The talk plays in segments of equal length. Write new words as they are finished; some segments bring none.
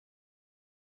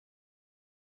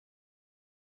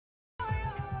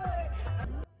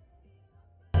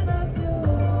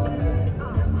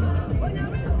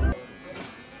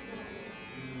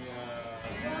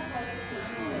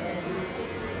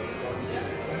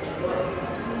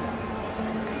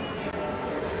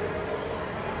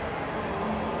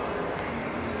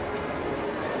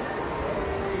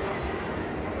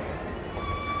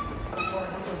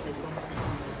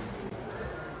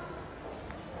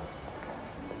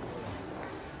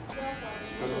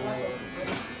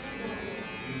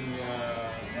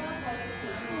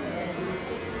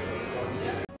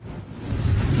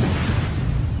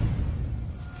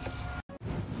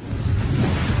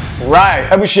Right,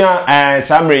 Abushia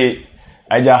Samri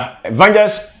Aja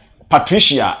Evangelist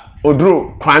Patricia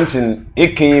Odro Quantin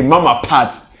aka Mama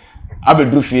Pat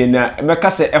Abedrufi na meka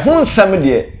se ehon nsam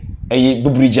de eye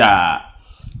bubrija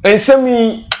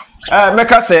ensami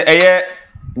meka se eye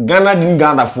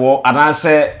Ghana for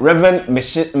anase Reverend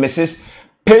Mrs.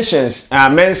 Patience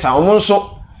Mensah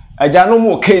omonso aja no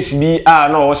mo case bi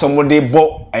na wo so mo de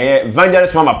bo eye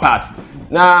Evangelist Mama Pat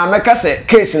na meka se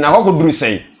case na kokoduru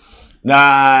sei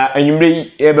na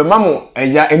enyimre ebe mamu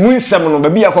eya emu nsem no ba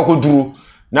bi akokoduru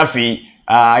na fi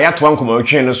ya to ankoma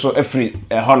otwe no so afri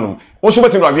honum wo so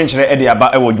betim adwenkyere e de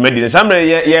aba e wo dwumadi samre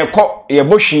ye kɔ ye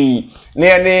bohwi na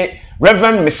ye ne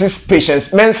Reverend Mrs.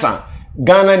 Patience Mensah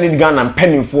Ghana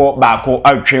mpanimfo baako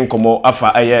atwe nkomo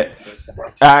afa eye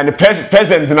the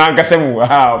president na nkasemu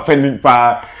fani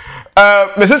pa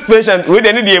Mrs. Patience we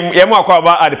de ne de ye mu akwa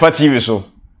ba at the TV so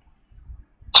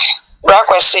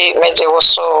Brakwesi meje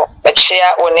woso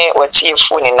mechia one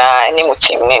watifu ni na eni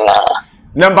mutim ni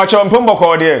na mbacho mpombo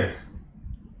ko de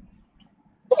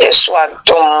Yesu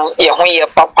adom ye ho ye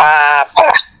papa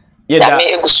nyame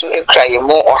egusu ekra ye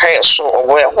mu ohwe so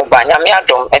obo ye ho ba nyame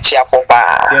adom etia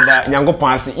popa yeda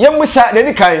nyankopon ase ye musa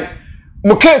de kan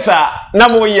mu case na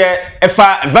mo ye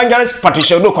efa Evangelist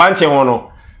Patricia do kwante ho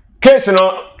no case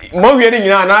no mo wiere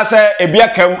nyina na ase ebia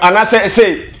kam anase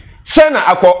se na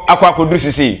akoduru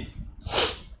sisi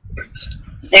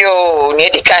yo ne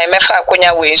di kai mefa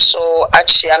akonya we so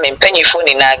achia me mpanyifo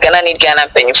ni na Ghana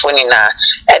mpanyifo ni na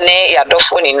ene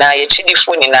yadofo ni na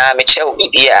yechidifo ni na meche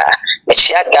obibia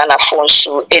mechia Ghana fo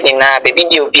nsu eni na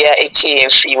bebi obia eti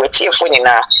fi wetiefo ni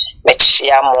na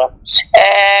mechia mo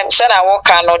sana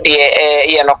woka no de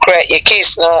ye no kra ye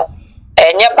case no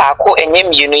enye baako enye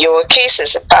mienu ye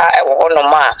cases pa e wo hono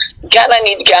ma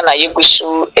Ghana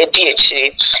yegusu edi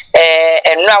echi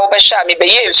enra wo be sha me be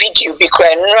ye video bi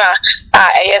kra enra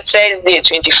Thursday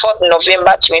 24th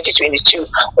November 2022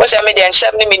 wo se me de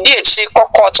nsem ni me di echi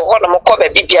court hono mo ko be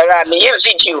bibiara me ye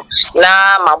video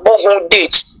na mabohu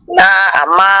date na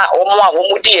ama omo a wo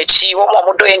mu di echi wo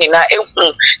mo do eni na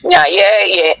ehun nya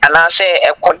ye anase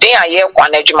ekode aye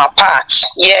kwan adwuma pa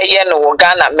ye no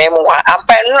Ghana memu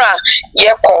ampa enra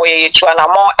ye ko ye tu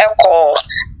anamo eko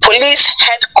police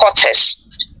headquarters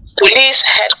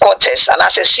and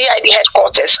as a CID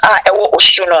headquarters ewo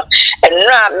oshuno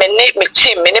enra me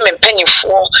team me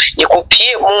mpanyifo ye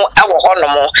kopie mu ewo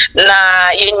honomo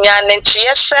na ye nya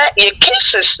ntie se ye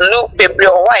cases no bebre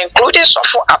o including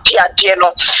sofo apiade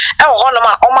no ewo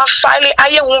honomo o ma file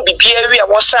aye hu bibia wi e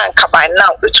wo san ka by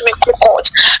now etumi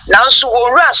court nanso wo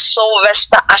ra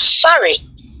Sylvester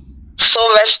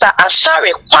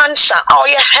Asare Kwansa our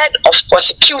head of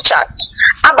prosecutor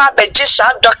aba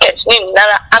bejisa docket ni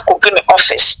nara akogini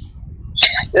office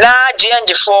na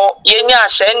GNG4 yenya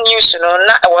asa news no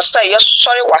na e wo say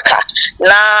sorry waka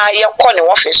na ye kɔ ne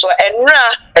office so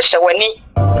enra esewani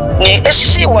ni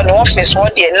esi wɔ ne office wo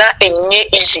de na enye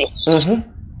easy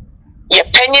ye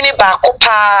panyini ba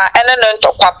kopa ene no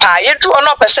ntokwa pa ye du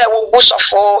ono pese wo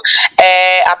gusofo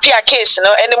appear case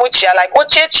no ene mutia like what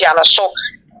tia no so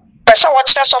pesa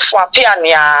watch so for appear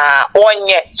nia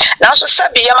onye na so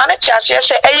sabi ye mane tiase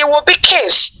se eye wo be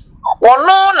case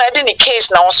wono na de ni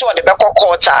case na so de be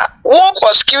court wo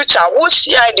prosecutor wo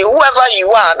CID whoever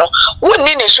you are no wo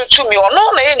ni ni so to me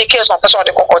wono na ye ni case na pesa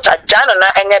de court jano na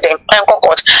enye dem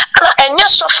court ana enye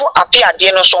so for appear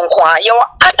de no so nko a ye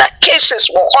other cases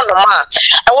wo hono ma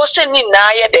e wo se ni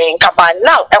na ye de nkaba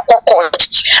now court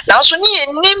na so ni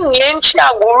enim ni nti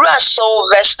agora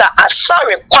Sylvester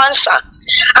Asare Kwansa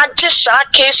ajisa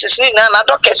cases ni na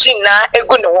docket na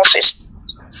egu no office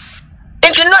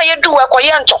inti no ye do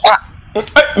akoye ntokwa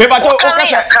me ba to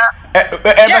okasa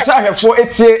basa ahefo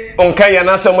etie onka ya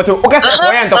na asem moto okasa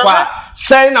akoye ntokwa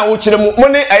sai na wo kire mu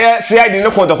ne eye CID ne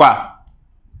ko ntokwa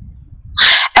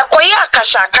akoye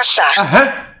akasa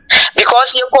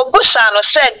because you go busa no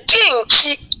said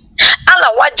dinti ala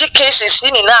waji cases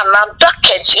ni na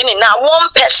docket ni na one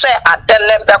person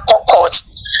adele be court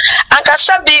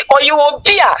akasa bi oyiwo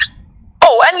bia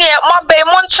ene mabe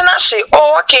montena se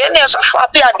okay ene so fa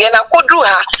bia de na kodru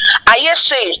ha aye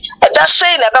say eda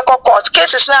say na be court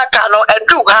cases na aka no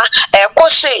edu ha ko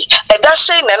say eda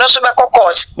say na no so be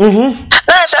court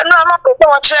na say no ama ko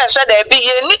wo kire say da bi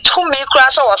ye ni to me kra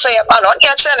so wo say ba no e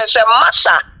kire ne say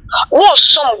massa wo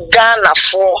som Ghana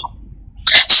for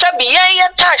sabi ye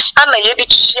tax ana ye bi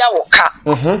tia wo ka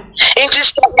inti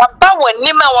so baba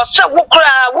wani ma wo se wo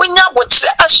kra wonya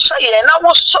botire ahye ye na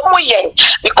wo so mo yen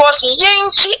because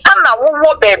yenti ana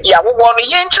wo baby a wo no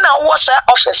yenti na wo say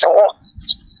office wo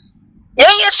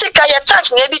Yen sika ye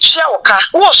tax na edi tua woka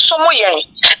wo somo yen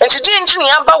enti dinti ni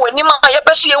aba wani ma ye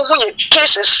bese ye hu ye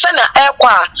cases sana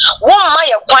ekwa wo ma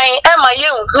ye kwan e ma ye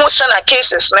hu sana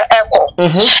cases na ekọ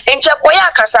enti akoya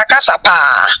akasa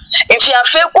pa enti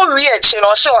afe ko wi echi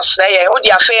no se osre ye odi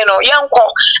afe no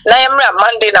yenko na ye mra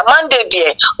Monday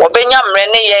de obenya mre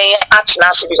ne yen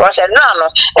atnase because e no ano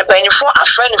e banyifo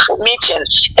afrani for meeting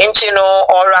enti no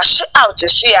or rush out to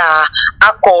see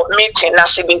akọ meeting na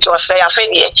se binti osre ya fe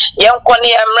de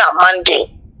Koni emra Monday.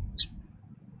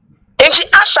 If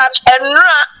as at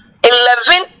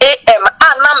 11 a.m.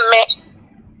 Aname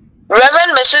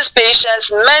Reverend Mrs. Patience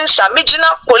Mensah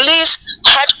Regional Police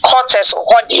Headquarters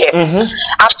Hodie.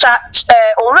 After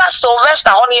Ora Sylvester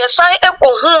on your side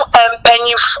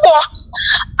penny for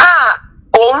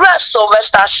Ora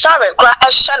Sylvester sorry cry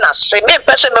ashana se me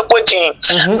person me bodin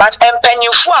but penny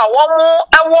for one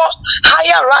more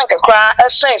higher rank cry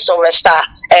Sylvester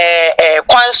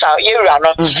Kwansa yera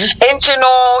no enti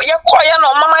no ye koya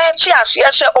no mama ye ti ase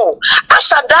ye say oh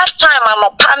as at that time am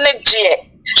panic die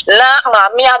na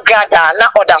mami Agradaa na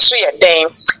odaso ye den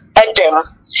edem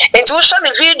enti wo hwe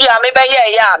me video me be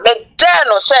ye ya me den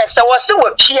no say wo se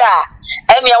wo pia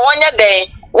ene ye wonya den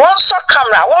one shot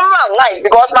camera, one man live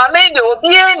because my main will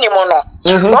be any mono.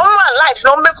 One man live,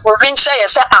 no me provincial,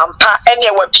 yes, ampa,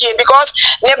 any wapie because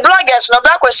the bloggers no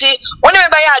black will see when you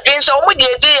buy a drink, so much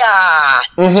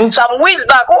idea. Some weeks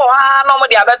back, no more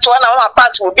the other one on my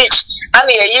part will beach. And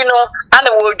you know,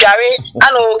 and we'll carry,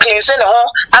 and we'll clean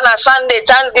home, and a Sunday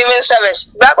Thanksgiving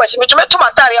service. Black was me to my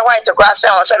tally white to grass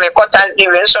and was a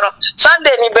Thanksgiving. So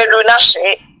Sunday, ni bedroom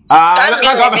nashi. Hey,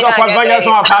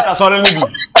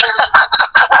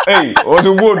 what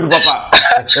the word, Papa?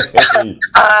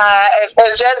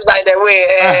 It's just by the way,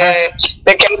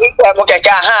 the Kemika,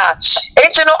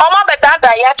 it's no Oma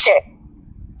Bedada Yache.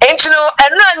 Ain't no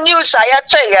and news I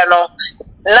say, na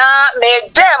me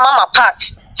there Mama Pat.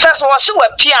 Says was a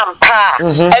PM pa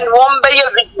and one bay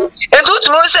video. And good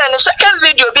news and the second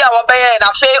video be our bay and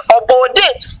a fair or board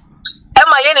it. Am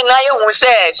I any nine who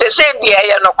said, they said,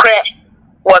 yeah, no crack.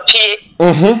 Wapie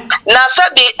na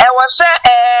sabi e wose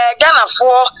Ghana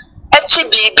for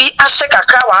HBB ase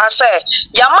kakra wa ase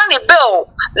yamani bill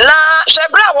na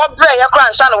shebra wo bre ya kra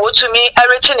nsa na wotumi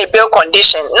everything in bill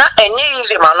condition na enye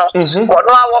easy ma no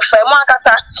wono a wo fa mu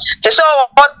akasa so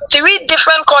 3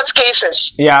 different court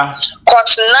cases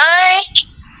court 9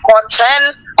 court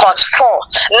 10 court 4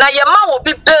 na yama wo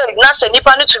bi bill na se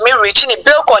nipa no to me reach in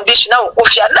bill condition na wo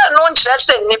ofia na no nkyere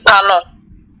se nipa no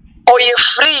or you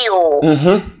free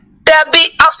there be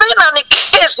a feel on the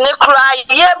case ne cry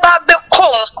ye ba be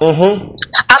come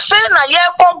a feel na ye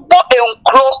ko bo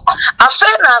enkro a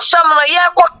feel na sam na ye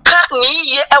ko ka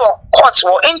ni ye e court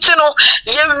wo enti no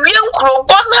ye wi enkro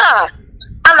bona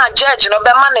ana judge no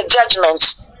be man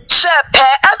judgment say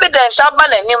per evidence aba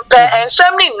na nim per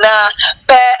ensem ni na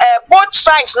per both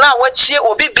sides na watie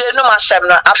obi be no masem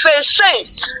no a feel say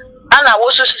ana wo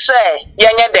so say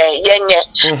yenye den yenye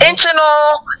enti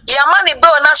no yamani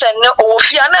bill na say no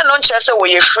ofia na no nkyere say wo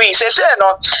ye free say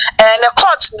no the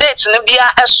court date no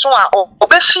bia eso a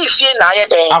obe fie na ye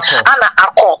den ana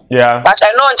akọ but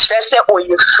I no nkyere say wo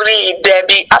ye free there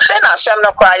be afa na asem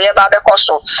no kwa ye ba be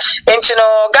koso enti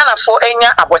no Ghana for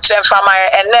enya abotre mfama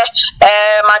ene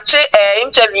mate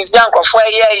interviews bi ankofo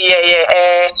ye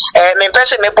me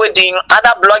pese me bodin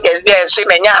other bloggers there say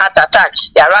menya heart attack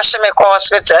ya rush me call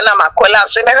hospital na makola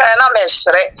say me na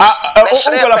mesre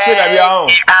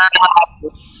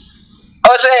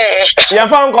o say ya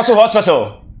fa go to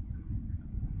hospital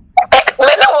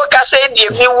me na wo ka say die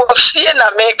mi wo fie na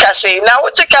me ka say na wo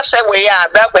te ka say we ya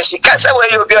bra kwesi ka say we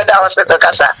you be other hospital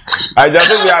kasa aja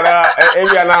to bia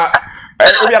na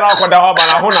ko da ho ba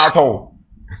na ho na to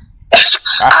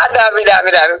David,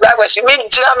 bra kwesi me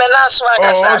jira me na so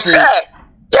akasa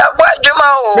ya bo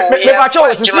adwuma o me ba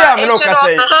cho si sia me no ka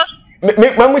say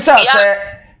me musa say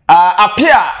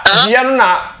apia ye na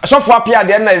sofo apia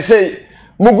de na say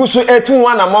mugusu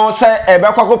etunwa na mo say ebe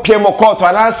kwako pie mo court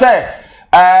ana say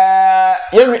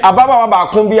yemi ababa ba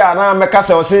kon bia na meka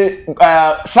say o say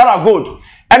Sarah Gold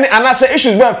and ana say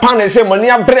issues be pan say money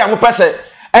abre am pese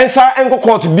ensa enko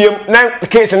court biem na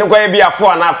case ne kwa bia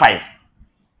 4 na 5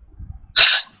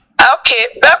 okay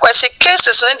back when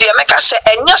cases no dey make say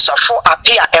enya sofo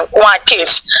apia enko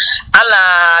case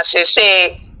ana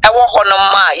say ewo hono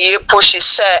ma ye push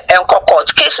say enko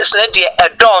court cases no dey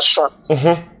edoso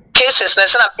cases na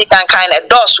sana pick kind of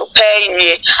doors to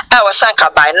pay I was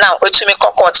sanka by now to me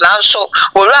court now so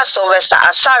we ran Sylvester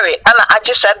Asare and I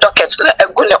just said docket a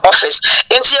good office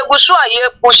into a good ye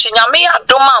pushing me a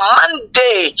doma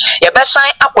Monday your best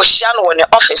sign up with Shan in the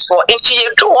office for into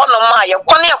you do one of my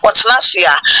Konya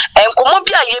Quatnasia and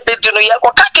Komobia ye be do your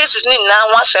cases now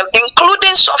once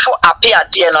including Sofo appear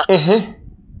dinner.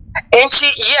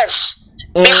 Yes.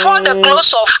 Before the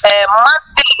close of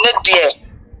Monday dear.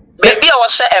 Baby, I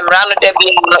was saying, Emrano, there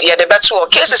be the better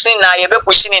cases in now, you're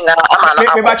pushing in now.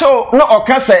 No, or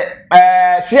Casse,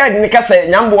 see, I didn't Casse,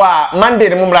 Yambua, Monday,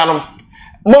 the Mumranum.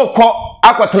 More call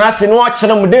Aquatnas in watching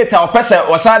them data or Pessa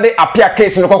or Sade appear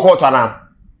case in the court now.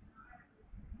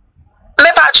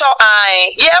 Mepacho,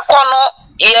 I, ye kono,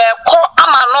 ye ko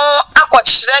amano,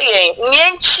 Aquatraye,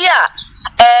 Yentia,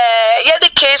 ye the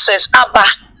cases, Abba.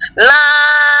 Na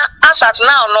as at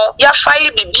now no ya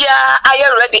file bibia aye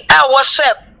ready I was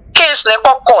said case ne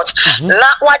court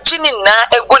na wagini na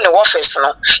egu ne office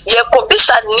no ye ko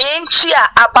bisa nienti a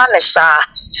abanesa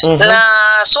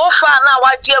na so far na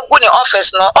wagi egu ne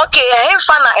office no okay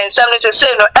hemfa na ensem ne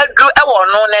say no edu e wo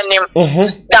no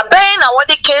nanim da ben na what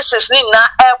the cases ni na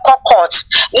court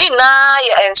ni na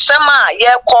ye ensem a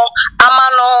ye ko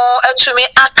amano etumi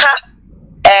aka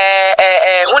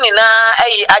hunina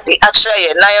adi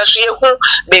atraye na yeso yehu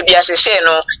baby asese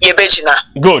no ye begina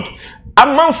good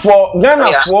amman for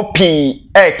Ghana for p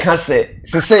can say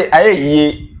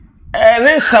aye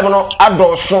ne nsam no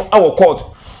adoso e court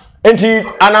enti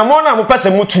anamona mo pese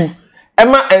mutu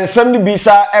ema ensam ni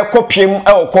bisa ekopiem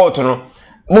e court no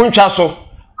muntwa so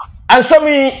ansam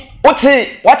yi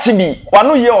wati bi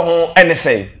wano ye ho ene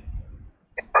say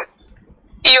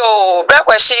yo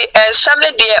brekwesi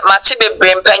samle de matibe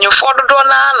brempanyu fododo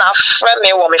na afre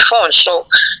me wo me phone so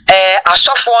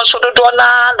asofo nso dodo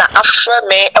na afre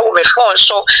me wo me phone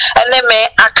so ene me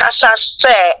akasa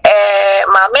se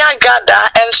mama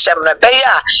Agradaa ensem na be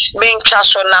ya me ntwa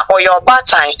so na oyo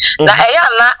batan na eya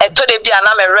na etode bia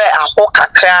na me re aho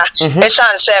kakra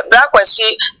esan se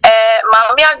brekwesi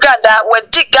mama Agradaa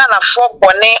wedi Ghana for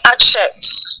bone ache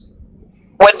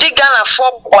wedi Ghana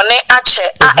for bone ache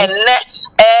a enne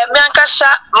Miankasa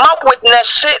ma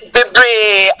witness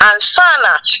bebre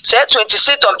ansana say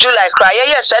 26th of July cry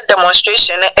yes said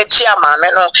demonstration etia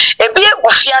maame no ebi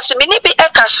egufiase me ni bi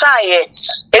ekasaye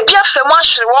ebi afemu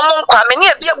ahwere wo mo nkwa me ni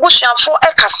ebi egusuafo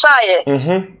ekasaye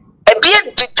ebi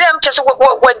didem tese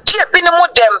wadi ebi ne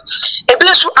modem ebi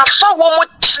nso afa wo mo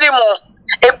trimo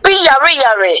ebi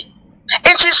yare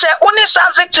it is only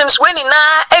some victims when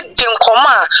na edin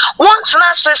koma once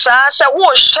na say wo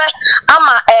hwe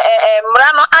ama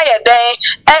mrano ayeden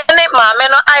ene maame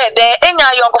no ayeden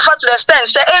enya yonkofa to the stand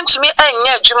say entumi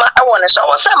enya adwuma e won so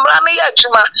wo say mrano ya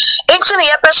adwuma enti ne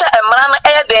ye pese mrano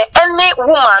ayeden ene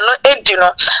woman no edi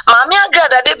no maame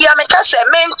Agradaa de bia meka say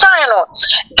maintain no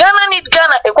Ghana need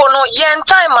Ghana ego no yen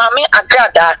time maame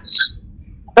Agradaa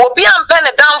obi ampe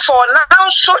ne down for now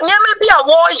so nyame bia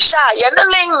wo ya ye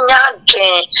ne nya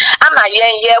dwen ana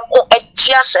ye ko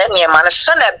etia se nyema ne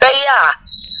se na be ya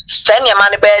se nyema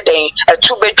ne be den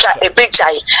etu betwa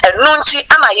ebejai enu nti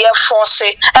ana ye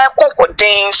force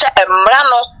kokodin se emra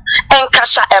no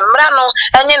enkasa emra no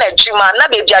enye na dwuma na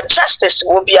be bia justice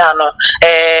wo bia no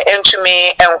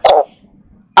entumi enko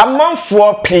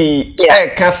amanfo pii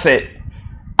ka se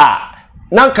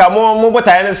nanka mo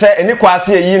botaye ne se eni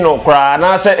kwase yi no kra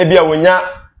na se ebia wonya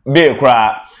be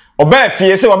kra oba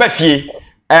fie se oba fie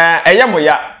eye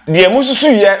moya de mususu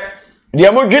ye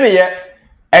de modwene ye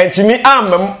entimi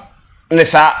amam ne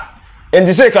sa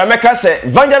enti se ka meka se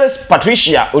Evangelist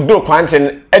Patricia Odo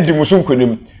Quantin edi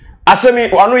musunkonim asemi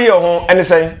wano ye ho ene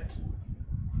sen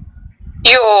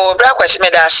yo bra kwesi me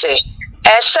da se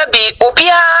sabi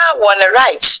obia won the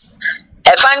right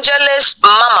Evangelist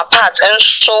Mama Pat and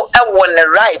so won the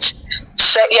right.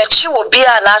 Say yachi will be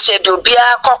na say do be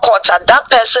a court that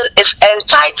person is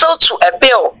entitled to a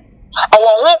bill. Our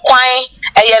won kwan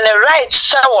the right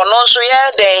say won so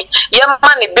ye ye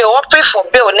money bill or pay for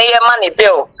bill na ye money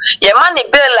bill. Ye money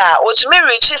bill ultimately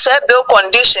reach say bill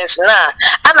conditions na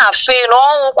and afi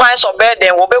no kwan so be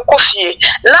den wo be kofie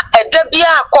na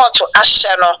edebia court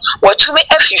ahye no watumi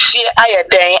afifie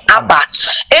ayeden aba.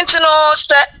 Enti no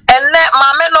say enne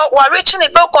mame no wa reaching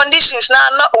bill conditions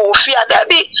na ofia da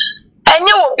bi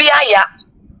enye obi aya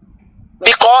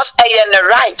because the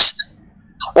right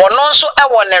one also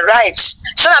won the right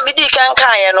so na me di kan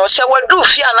kan no say wadu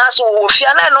fia na so wo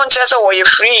fia na no nche say wo ye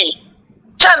free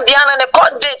time bia na the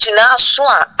court date na so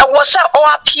a wo say o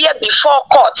appear before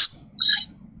court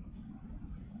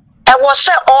I was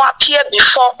said or appear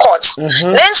before court.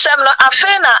 Then some no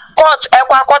afena court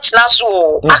court na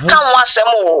so aka wasem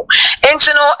o.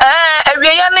 Enti no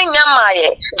awie ya ne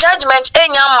nyamaye judgment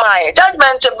enyamaye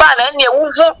judgment ba na ne wo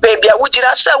hu baby a wo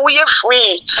gira say wo ye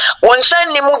free. Won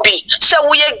san ni mu bi say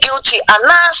wo ye guilty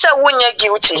ana say wo nya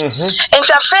guilty.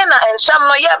 Enti afena ensam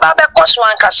no ye ba be koso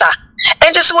ankasa.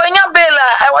 And this when you bela,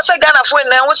 I was a Ghana for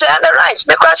now, was the rights.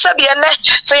 Because Sabiane,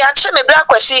 so you actually me black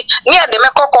was see near the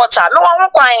Meko quarter. No one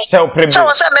crying. So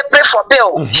I may pray for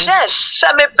bill. Yes,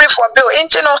 I may pray for bill.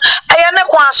 Into no, I am a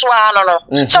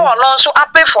no. So I also I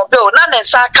pray for bill, none and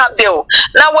Saka bill.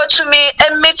 Now what to me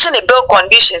and meeting the bill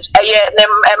conditions. I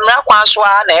am Rakwanswa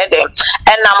and them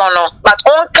and Namono. But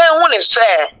on can one is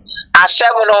say, I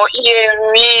said, no, ye.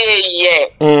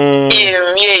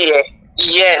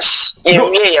 Yes,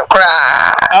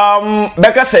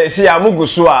 Becca says, "See,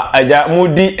 Amugusua, Aja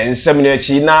Moody and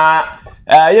Seminachi na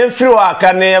Yenfriwa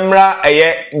Kanemra,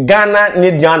 Ghana,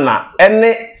 need Ghana,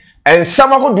 and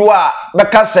some of Dua,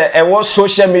 Becca say, and was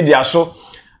social media so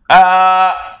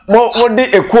what the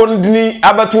Ekondini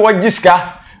Abatua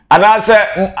Jiska, and I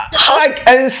say, like,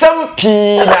 and some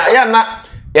Yana,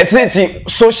 yet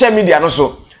social media no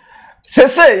so.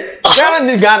 Say, Ghana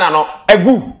need Ghana no, a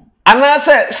goo. And I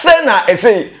say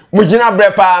Mujina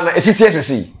Brepa and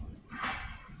SCSC.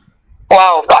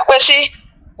 Wow, but we see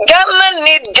Ghana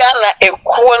need Ghana a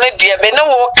quality, but no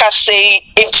worker say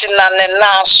it's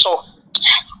na so.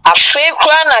 A fake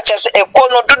crana just a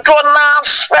corner do na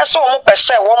fresh one per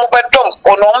se, one per dom,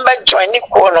 or no join the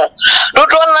corner. Do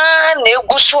na ne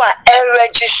gusua a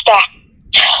register.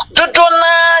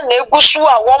 Dodona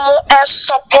negusua womo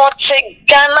supporting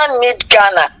Ghana need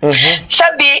Ghana.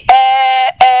 Sabi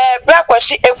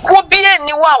brakwasi ekubie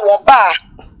ni wa woba.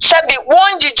 Sabi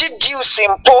one jiji due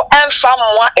simple emfa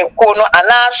mwa ekono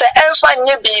anase emfa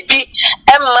nye bibi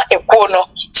emma ekono.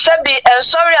 Sabi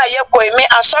sorry ayeko emi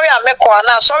sorry ameko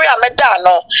ana sorry ameda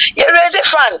no. Ye raise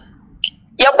fan.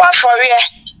 Ye bwa for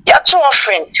ye to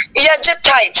offering. Ye je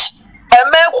tight.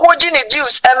 Eme kwoji ni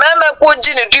dues, eme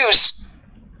kwoji ni dues.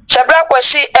 Sabra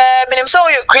kwasi minim so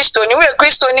you Christoni we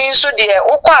Christoni so de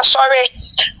okwa sorry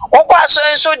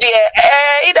so de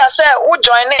either say who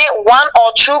join one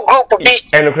or two group be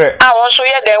I want so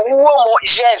ye den wo mo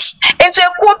yes ente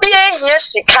ko bi ehia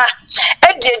sika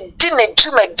e de di na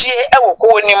dwumadie e wo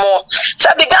ko ni mo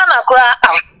sabi Ghana kura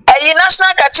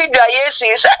national cathedral yes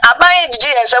say aban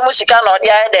ejije ensem sika na odi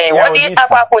den wodi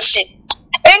akwakosi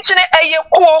Entine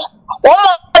ayekuo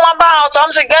woman about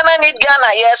I'm saying Ghana need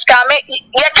Ghana yes scammer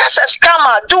ye cast a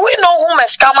scammer. Do we know who a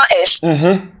scammer is?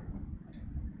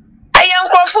 I am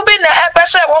crofubin a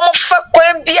person woman for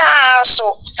Quembia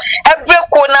so a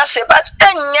break na say but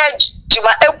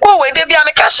Jima a go with the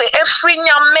Biamica say a free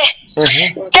yame.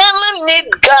 Ghana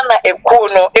need Ghana a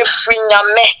kono a free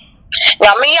yame.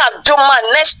 Yamia Duma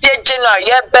next year January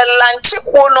Belanchi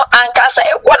Kono and Casa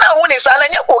a one who is an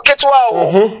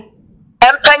Yaku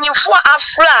Empanyfo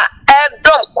afra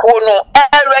dom kono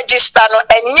register no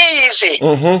enye easy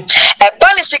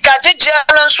banisika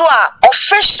jejana so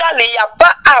officially yaba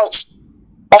out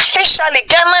officially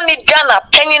Ghana need Ghana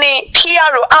penny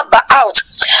PRO aba out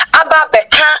aba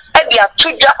beka e dia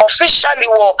tuja officially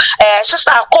wo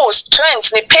sister course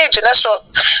trends ni page na so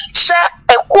se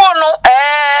ekono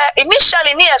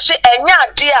initially ni ase enya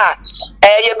ade a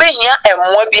ye behia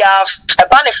emmo bia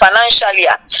eba ne financially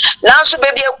a nanso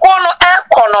baby ekono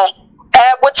ekono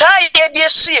but I ye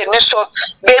see ni so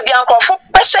baby ankofo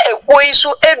pese ekoi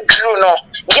so edru no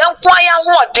yenkwa ya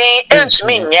hoden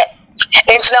entumi nye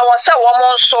entina wose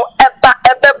wo so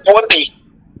ebe bobi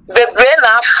bebre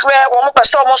na afre wo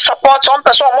pese wo support wo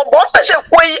pese wo bo pese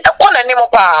ekoi ekona ni mo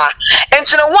pa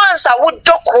entina once a wo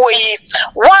dokoi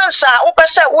once a wo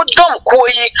pese wo dom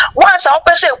koi once a wo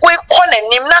pese ekoi kona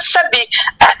nim na sabi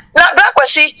na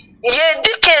brakwasi ye di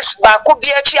case ba ko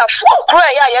bi achi afo okra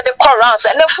ya ye de corals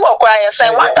and afo okra ya say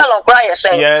 1 gallon kra ya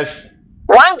say yes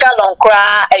 1 gallon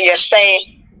kra ya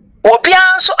say obi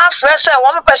anso afre say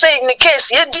one person in the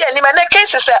case ye di ani na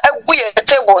case say agu ye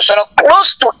table so no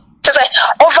close to say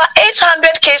over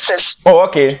 800 cases. Oh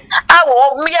okay.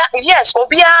 Yes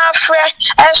obi afre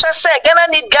say Ghana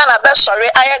need Ghana be sorry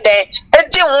aye dey e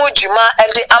di hu djuma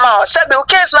e di ama say be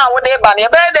case na wo dey ba ne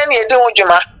be dey na e di hu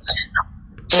djuma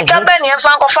Sika ben ye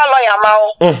fan ko fa lawyer ma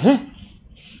o.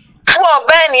 For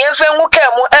ben ye fan wuka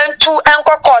mu entu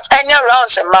enko court enya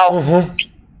rounds ma o.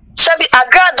 Sabi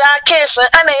Agradaa case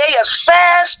ana ye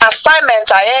first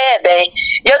assignment aye dey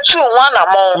ye 2-1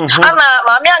 among. Ana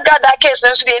mami Agradaa case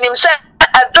nso dey nim say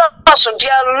so they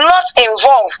are a lot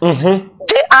involved.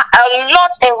 They are a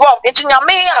lot involved. It's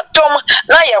nyame adom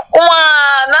na ye kwa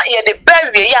na ye de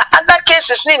baby ya other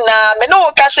cases ni na me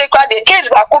no ka say kwa the case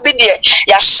ba ko bi de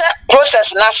ya share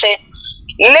process na say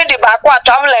lady ba kwa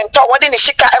travel and talk what in the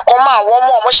sika ekoma wo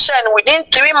mo share within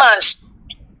 3 months.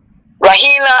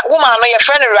 Rahina, woman, no, your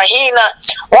friend Rahina,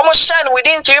 one shine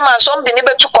within 3 months. Some the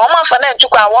neighbor to come off and then took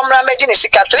our one ramaging 3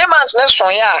 months next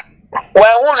one, yeah.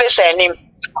 Well, who they send him?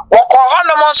 Walk on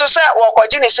the monster set, walk or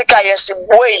Jinisika, yes,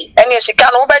 way, and yes, he can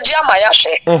over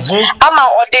Jamayashe.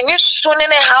 Ama or the news soon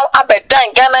in a how Agradaa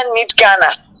Ghana need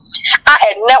Ghana. I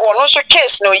had never also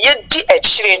case, no, yet the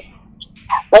edge.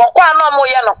 Walk on no more,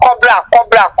 no cobra.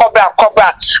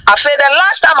 I said the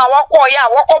last time I walk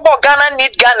about Ghana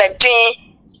need Ghana thing.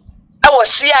 I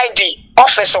was CID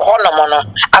office of Honomono.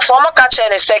 A former catcher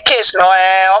in a case, no,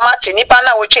 Martini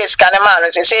Pana, which is Canaman,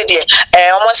 as they say, dear,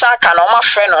 almost I can, my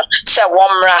friend, say,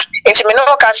 Womra. It's me no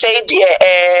can say, dear,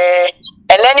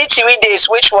 and any 3 days,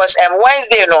 which was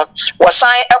Wednesday, no, was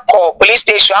signed a call, police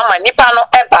station, I'm a Nipano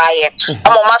Ebaye.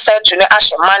 I'm a master to the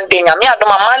Ash Monday, I'm here to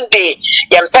my Monday,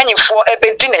 yam penny for a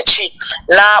bit dinner cheap.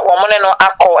 Now, woman, no,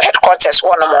 I call headquarters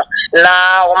one more.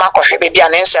 Now, Omako baby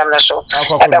an insem so,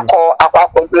 and the call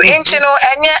Aquaco. Intino,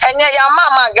 and ya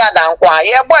mamma gadan, why,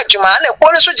 ya boy, Juman, a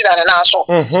police and an aso.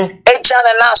 A chan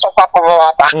and aso, papa,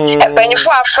 and penny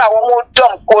for a flower more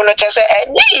dumb, corner, just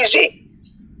easy.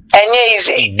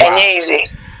 Easy.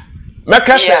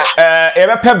 Makase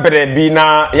ebe pebre bi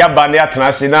na ya bane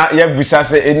atenase na ya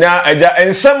busase na aja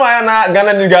ensema ya na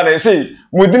Ghana ni Ghana say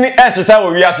mudini esita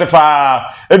wo wi ase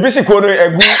fa ebisi ko no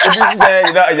egu ebisi say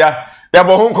na aja ya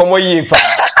bo hun komo yi fa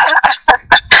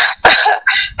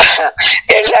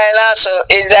Ejana so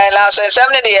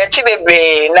semne de yeti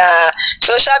bebre na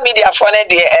social media for ne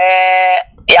de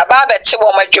ya ba beti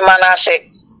wo madwuma na ase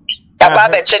Aba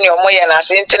betini omoye na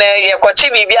sentene ye kwoti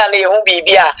bibia na ye hu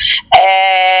bibia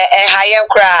hayen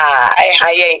kra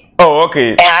hayen. Oh,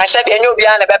 okay. I said be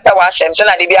nyobia na bepe wa asem se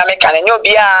na de bia meka na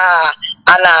nyobia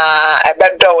ana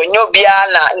ebedo nyobia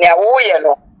na ne wo ye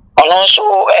no ono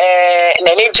so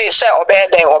na ni ji se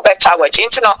obeden obeta wa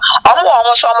jinti no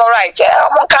omo so omo right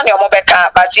omo kan ne omo beka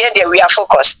but here there we are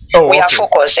focused. We are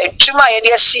focused. Tuma ye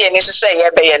dey see ni so say ye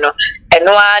be ye no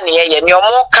eno a ne ye ni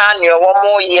omo kan ni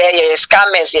omo ye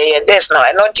scammers ye this no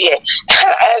eno dey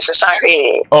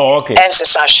ensesahwe. Oh, okay.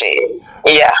 Ensesahwe.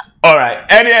 Yeah. All right.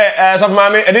 Any so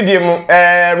mama edidie mu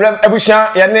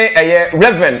abusha ye ne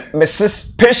Reverend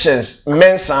Mrs. Patience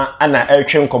Mensah ana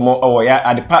etwe nkomo owo ya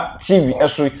Adepa TV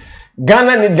eso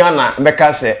Ghana need Ghana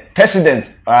meka say president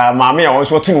mama ya won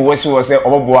so tunu wasi wo say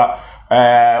oboboa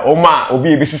oma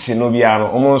obi ebisisi no bia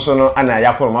no omo so no ana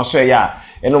yakoro maso ya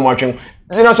eno mo atwen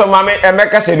dina so mama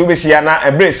meka say do besi ya na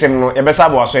ebresem no ye besa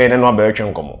bo so ye ne no ba etwe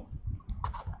nkomo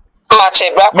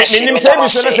Mate bra kwesi nim say bi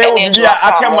so no say obi a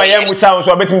akema ya musa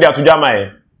so betim dia to dwama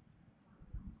ye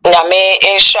na me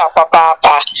insha papa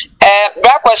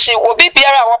bra kwesi obi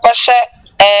biara wo pese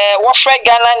what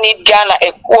Ghana need Ghana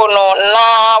ekuo no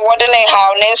na wode ne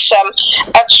haw ne nsem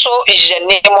etso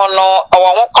ijenemo no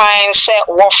owo kwan se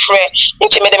wo frɛ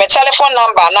nti me de me telephone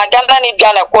number na Ghana need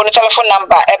Ghana ekuo no telephone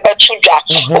number ebetu dwa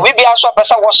obi bia so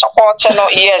pesa wo support no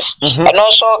yes and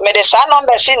also me de sa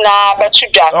number si na betu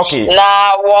dwa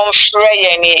na won frɛ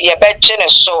ye ni ye beje ne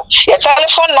so your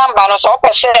telephone number no so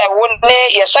pesa wo ne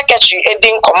your secretary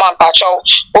edin command patrol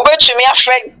obetumi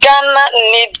afrɛ Ghana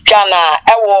need Ghana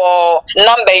ewo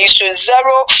number is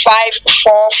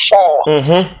 0544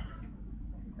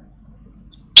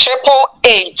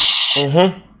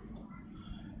 888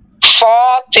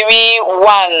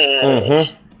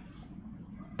 431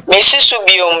 Mrs.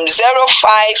 Subium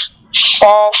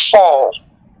 0544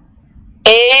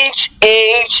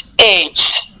 888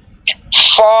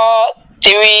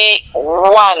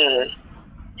 431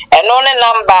 and on a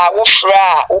number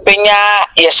wofra ubenya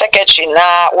your secretary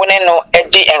na wone no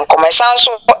edi enkomesan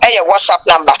so your WhatsApp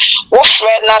number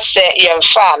wofra na say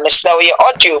yemfa Mr. your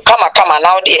audio come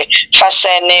now there first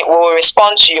send will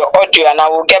respond to your audio and I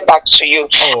will get back to you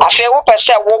afi wo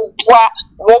pese wo boa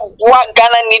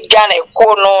Ghana need Ghana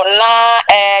ko no na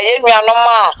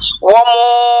yenuanom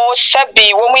womo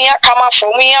sabi womo ya kama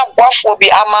fo mu ya boafo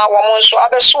bi ama womo nso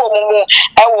abeso womo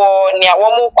ewo nia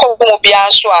womo ko mu bia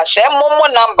nso ase momo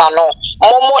number no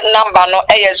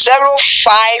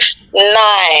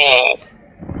 059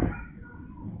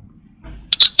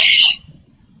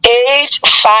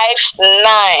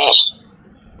 859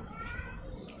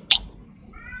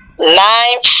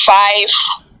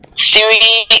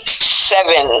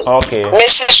 9537 okay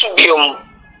Mrs. Subium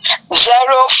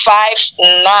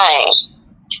 059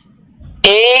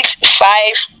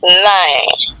 859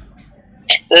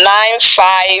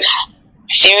 9537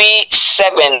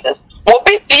 37.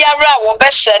 Wobi biara wo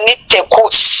be send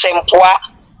teku sempoa.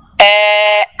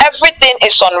 Everything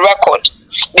is on record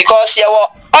because your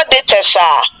auditors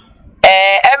are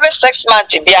every 6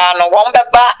 months bia no won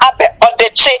beba abe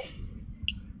audit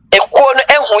ekuo no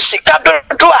ehu sika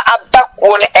do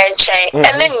abakuo no enchen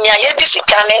ene nya ye di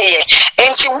sika na ye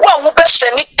enti wo be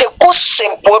send teku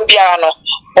sempoa bia no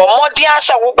omodi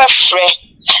asa wo be frɛ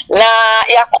na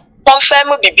ya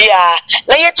confirm bibia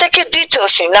na ye take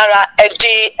details nara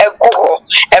edi ego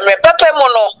emre papa mo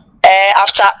no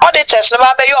after auditors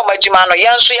never be your majuma no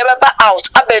yanso ye beba out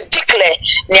abe declare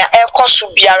nia ekosu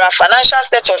biara financial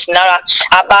status nara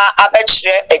aba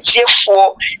abekire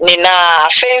etiefo ni na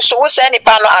afen so wo say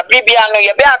nipa no abribia no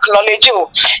ye be acknowledge o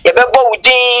ye be bo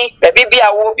udin be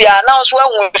bibia wo bia now so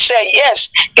hu say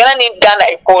yes gana ni dana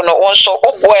eko no won so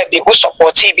ogbo e be go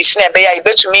support business be ya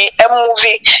betumi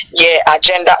movie ye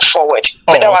agenda forward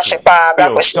better was pa bra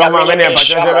kwesi na me many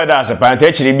be da se pa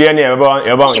te chiri bia ni e ba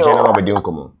nche na be di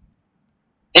nkomo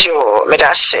yo me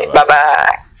da se bye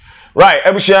bye. Right,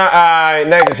 Ebushia,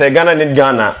 next say Ghana need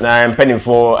Ghana. Now I'm penning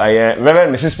for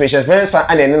Reverend Mrs. Patience Mensah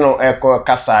and no echo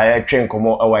Kasa train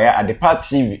komo awaya at the part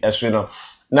TV as we know.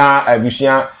 Now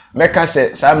Ebushia Meka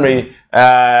say Samri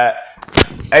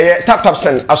tap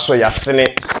sen aso ya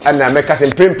sene and Meka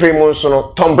say prim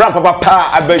so Tom Brown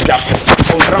papa abeja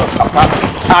Tom Brown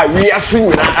papa we are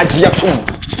singing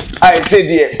ajiatum. I say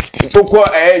dear Toko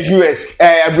US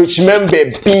abridgment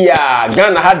baby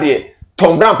Ghana had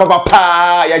Tom Brown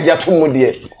papa ya jatumu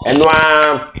de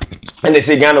enwa ene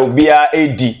se Ghana obia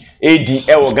AD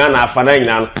ewo Ghana afana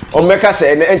nyina o meka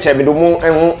se ene enche me do mu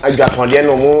ehu adwatonde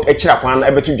no mu ekira kwan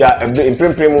ebetu dwa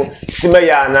emprempremu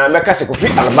simeya na meka se kofi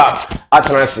alba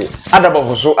atranse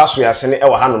adabofo so aso ya sene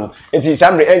ewo hanom enti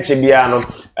samre enche bia no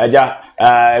aja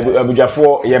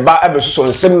abudwafo ye ba abesuso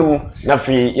nsem no na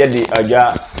fi ye de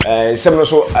aja nsem no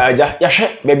so aja ya hwe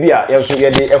bebia ye so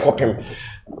ye de ekopem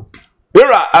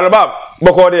Yura alaba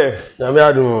bokode na me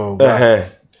adu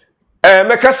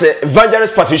meka se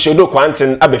evangelist Patricia do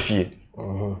kwanten abefie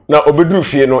na obeduru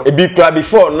fie no ebi kra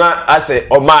before na ase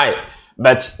omai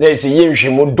but there is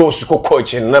yenhwemo do su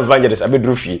coach na evangelist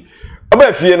abeduru fie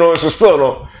obefie no so still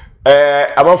no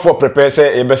about for prepare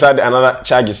say e beside another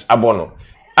charges abono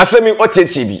asemi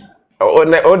oteti bi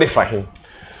o de fa him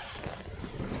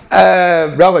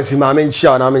bravo si ma me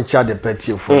nchia na me nchia de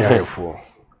petty for yarefo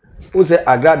who say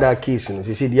Agradaa case no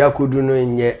she dia kodu no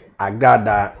nye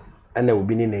Agradaa ana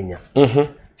obi ni nanya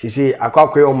she say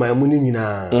akwakoy o mamu ni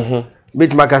nyina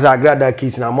bit makasa Agradaa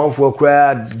case na manfo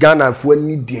akura Ghana fo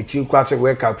ni di echi kwase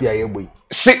we kapi ayeboyi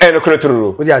si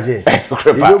enokreturu o dia say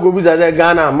e go buza say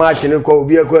Ghana match ni ko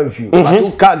obi akwa mfi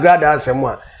but ka Agradaa asem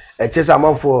a echesa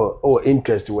manfo o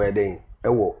interest we den e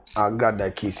wo Agradaa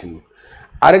case ni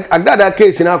Agradaa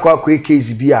case na akwakoy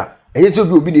case bia enye so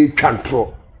bi obi na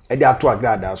twantro e dey ato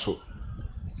Agradaa so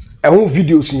ehun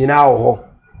videos nyina ho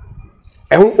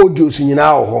ehun audios nyina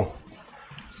ho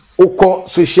ukọ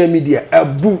social media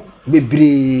abu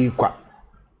bebre kwa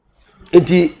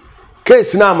enti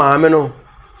case na maame no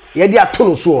ye dey ato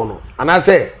no so no ana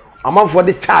say amanfo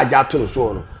dey charge ato no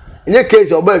so no enye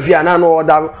case oba fi ana no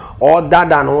order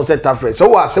da no set afre so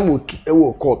wa asem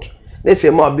wo court they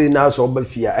say ma be na so oba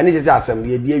fi a ene je asem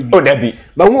ye dey awi o da bi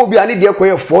ba hu obi ani dey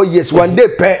koye 4 years one day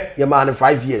pe ye man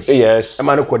 5 years yes e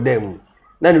man ko dem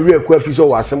na ni re kwa fi so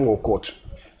wa asem wo court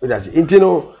inti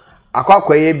no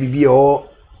akwakoye bibi o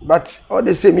but all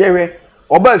the same yewe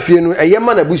oba fie no eye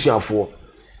ma na busuafo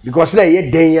because na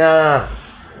ye den ya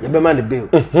ye be ma the bill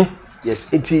yes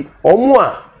inti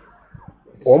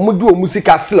omu du omu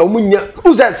sika sila omu nya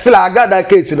uza sila Agradaa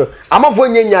case no amafo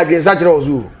nya adwen sa kire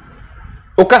ozu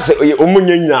o ka se omu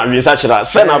nya adwen sa kire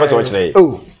se na abese o kire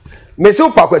oh me se o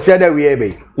pa kwase da we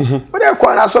ebe o de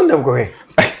kwa na so ndem ko he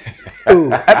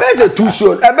oh ebe ze too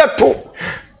soon ebe to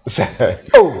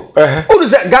oh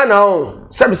say Ghana on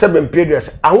 77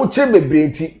 periods ahun kire bebre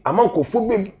nti amankofo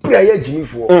bebre ya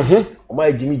jimifo o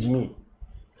ma jimi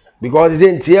because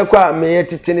they ntie kwa me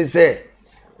tetene say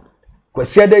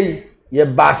kwase da yi ye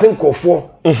basin kofo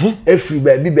efri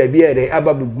baabi ere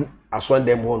ababegu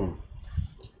asondem honu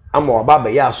ama obaba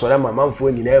ya asore mamamfo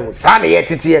nyina ewu sa na ye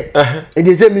tete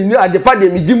e say me adepa de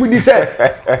me jimu di say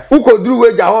ukoduru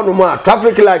weja honu ma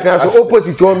traffic light na so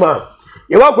opposite one ma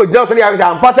ye wa ko just ya say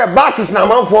ampa say buses na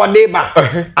mamfo de ba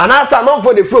ana sa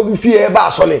mamfo de fro bu fie ba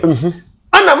asole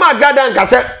ana ma Agradaa nka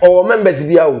say o members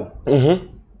bia wo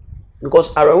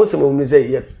because arawo se mo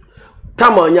say ye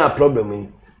come on ya problem yi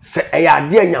se e ya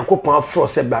de Nyankopon afro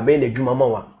se babe na adwuma ma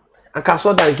wa aka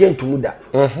so dan ke ntumu da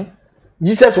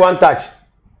Jesus one touch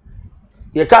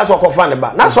ye ka so ko fa ne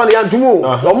ba na so ne ya ntumu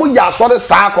o mo ya so de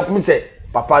sa ko mi se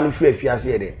papa no fi afiase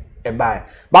ye de e buy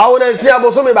ba wo na nsia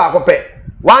bo so me ba kope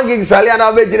 1 gig swale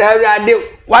na be jina Agradaa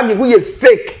 1 gig you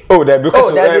fake oh that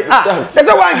because that's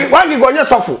a 1 gig onye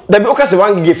sofo that because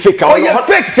 1 gig fake oh you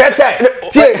fake chese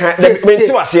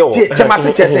menti wase o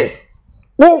chemase chese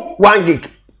wo 1 gig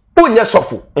onye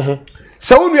sofo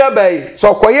so unua bai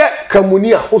so koye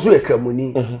kramuni a wo so ye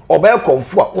kramuni obaye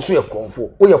konfo a wo so ye konfo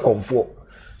wo ye konfo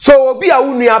so obi a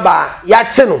unua ba ya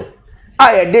che no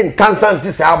a ye den tansant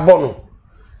se abono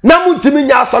na mutimi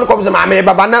nya asole ko se ma me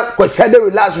baba na ko sade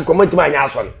relax ko mutimi nya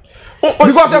asole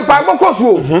because en pa boko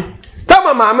so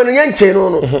tama ma me no yen che no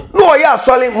no ya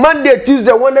asole Monday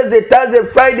Tuesday Wednesday Thursday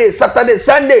Friday Saturday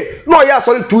Sunday no ya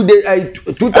asole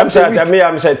 2 times a week me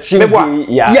am say Tuesday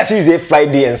yeah Tuesday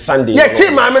Friday and Sunday yeah che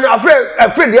ma me no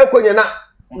afraid ya konya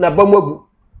na bamuabu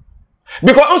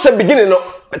because on say beginning no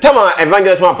tama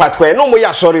evangelist man part ko no mo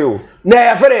ya asole o na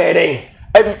ya fere den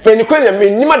many kwenya me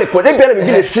nima de ko de bia na be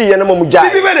dey see na mamu jai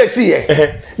be dey see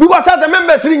because the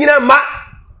members nyina ma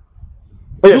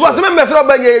because members ro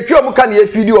banya etwi omu ka na e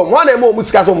video mo na e mo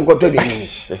musika so mo koto de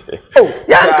oh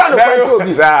ya nka no point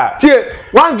obi tie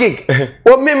 1 gig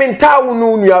o me nta wo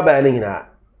no nua ba na nyina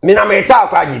me na me ta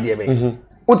kwa gide be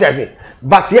utase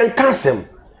but yen cancel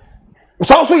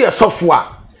so ye software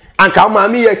anka ma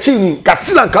me ye chi ka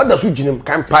sila nka da so ginim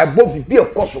kan pa bob bi e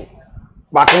koso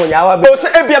but when you have a say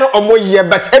ebia no omo ye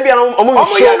but ebia no omo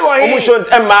show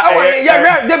emma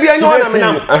yeah de bia no na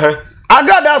menam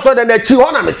Agradaa so de na chi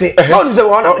ho na mete no say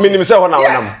ho na minim say ho na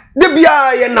wonam de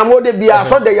bia ye namo de bia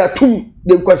so de ya tum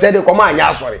de kwese de koma anya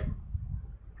asore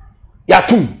ya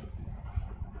tum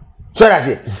so that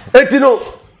say etino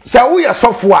say wo ye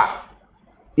sofo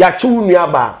ya chi unu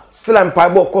aba still am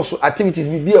paibo koso activities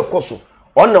bi e koso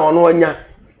ona ono anya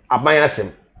aban asem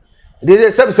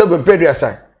de say sebe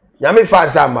pedua nyame fa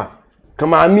zama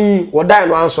kama mi wodai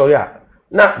no ansori a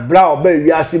na bra oba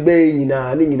wiase be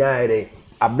nyina ne nyina ere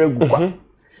abregu kwa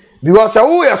because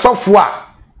wo ya sofo a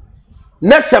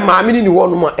na se maami ni wo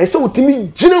no ma e se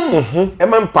wotimi ginam e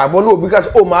man pabo no because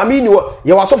o maami ni wo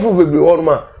ye wa sofo bebre wo no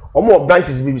ma o mo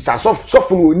branches bi sa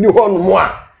sofo no ni ho no mo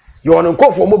a ye wono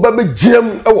nkofo mo ba be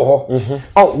ginam e wo ho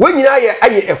o wo nyina ye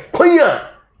aye ekwan a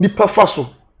ni pafaso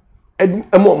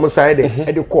emo mo side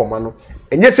e de ko ma no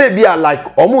enye say be like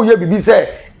omo ye bibi say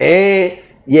ye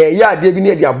ya ade bi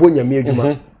ne de abonya me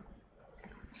aduma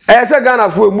say Ghana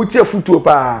fo mu tie futuo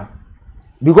pa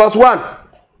because one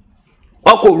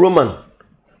oko Roman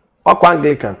oko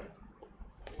Anglican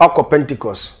oko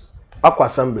Pentecost oko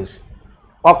Assemblies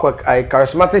oko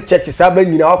charismatic churches aba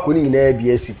nyina oko ni nyina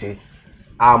bia site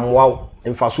amwa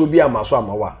mfaso bi amaso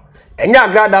amawa enya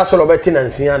Agradaa so lobeti na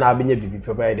nsia na abenya bibi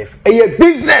pepa def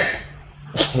business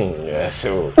yes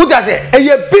so utase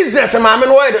business ma me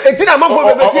no eti na mafo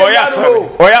bebeti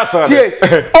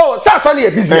oh sa so na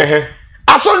business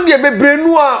aso de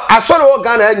bebrenu a aso na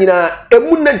Ghana nyina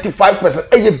emu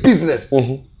 95% business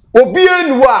obi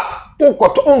enu a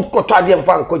unkoto ade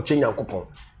mfa nko chenyankopon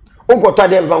unkoto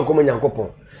ade mfa nko nyankopon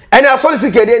ene aso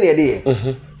sike de ne de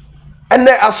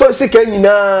ene aso sike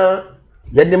nyina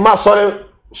ye de ma aso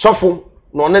sofo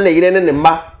no ne yire ne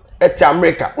mma eti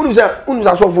America unu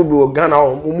za sofo bi wo Ghana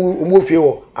omu fie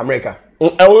wo America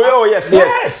oh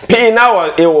yes pay now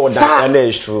e wo that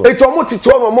is true eti omo titi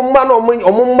omo mma na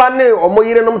omo mma ne omo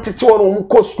yire no titi omo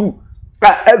ko school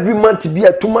every month bi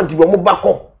 2 months bi omo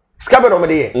bako ska be no me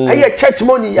de ye church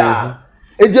money ya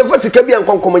ejefo sika bi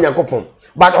enkonkom nyankopon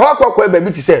but ho akwa ba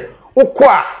bi ti se ukọ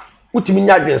a utimi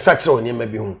nya dwen sa kire oni ma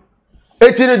bi hu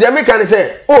eti no de me kan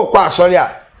se o kwa asori a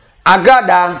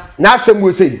Agradaa na asem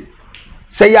wo se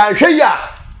ya hwe ya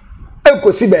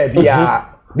ekosi ba bia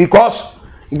because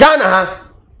Ghana ha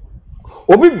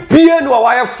obi bie no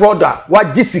wa ya fraud a wa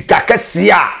disika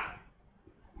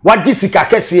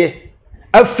kese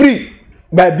afri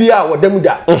ba bia wo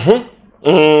damuda Ghana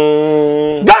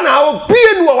o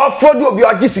bie no wa fraud obi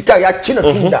wa disika ya china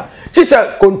tunda ti se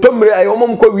kontomre ayo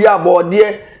mom ko wi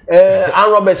abode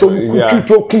an Robert o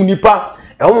ku nipa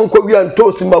e ko wi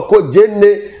antosi mako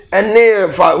jenne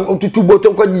ene fa otutu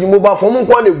botom ko jiji mobile phone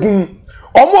ko na gum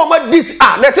omo ma this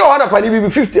na say one pani bi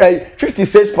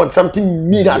 56 point something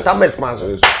million tames man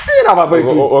so na baba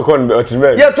you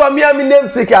yeah to me name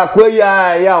sick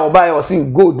akoya ya oba o see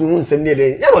gold nsem ne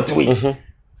de ya not we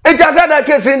eti Agradaa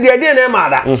case ndi e na ma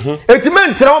da eti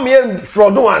men tra me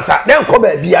fraud once den ko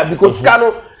ba bia because ska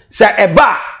no se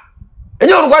eba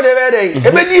enye onu kwa de be den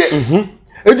e be die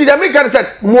eti da me kan se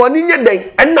mo ni nye den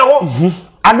enna ho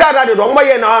Agradaa de do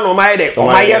maye na no maye de o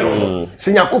maye no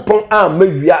sinyakopon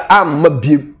amawia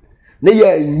amabie ne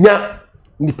ya nya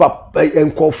nipa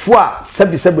enkofo a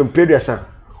sebi mpedesa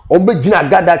Obe jina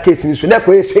Agradaa case ni so na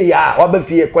ko say ya oba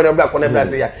fie ko na bra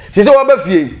say ya she say oba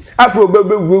fie afro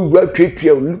obe wura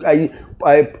twetwe ayi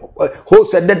ho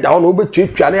said that down obe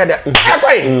twetwa na ya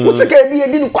akwai wo sika bi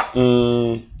edi nkwa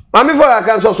mami for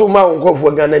aka so ma won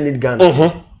for Ghana need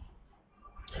Ghana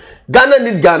Ghana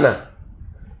need Ghana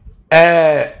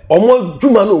omo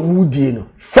djuma no omudie no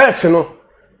first no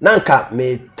nanka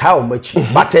me ta omachi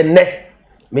but enne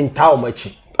me ta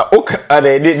omachi okay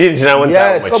did na want ta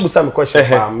omachi yes obusa me question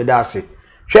pa me da ase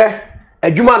hwe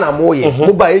adwuma na mo ye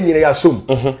mo ba enyire ya som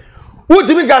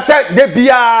wutimi ga se de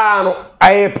bia no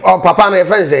ai papa no e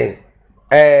friend say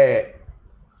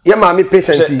ye ma me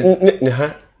patient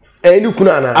ni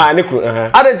kuna na ni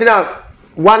kuna adentina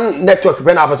one network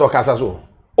be na abeto kasa so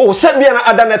oh sebia na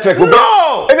other network no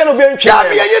ebe no be ntwe ya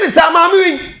be yenye sa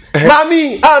mami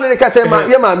ne kasa ma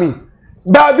ye mami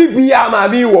da bia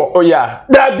mami wo oh yeah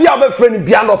da bia be friend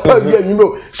bia no pa bia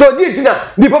nyimo so di tina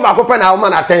di papa ko pa na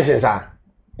woman attention sa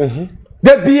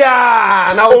de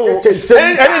bia na o che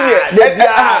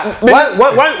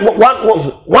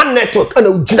one network and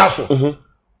ujina so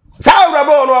sa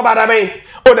urabo no bada ben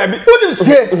o da bi unim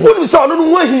se onu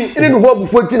no wahi ene no ho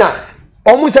abufo tina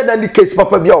omu se dan di case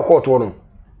papa bia o court no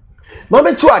ma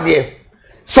be tu ade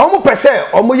so omu pese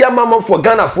omu ya mama for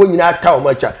Ghana for nyina ta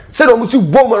omacha se no omu si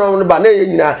bom no ba na ye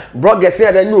nyina bloggers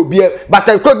ya da ni obi but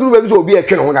ko duru ba bi so obi e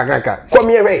twe no kakaka come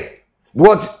here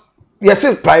what yes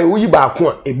pray we ba ko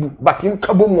a ebu but you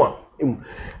kabo mu a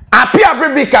apia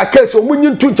brebika case omu nyi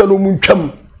ntuncha no mu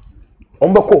ntwam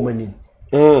omu be ko omani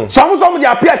some the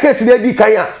appear case dey di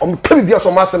kan a tell be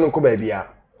so masem nko ba bia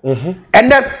and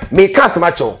then me cast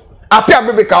macho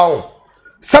appear be ka on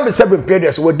 77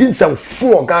 periods we din some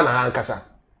full Ghana ankasa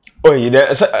oh you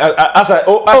as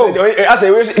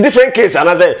a different case and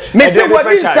as me say we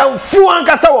din some full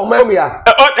ankasa wo mam ya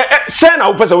say na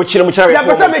wo pese wo chire mo chire ya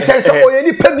pese me chire say o ye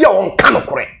ni pa bia won ka no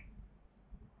kore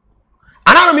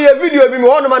anano me video bi me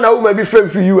won ma na wo ma bi frame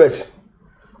for US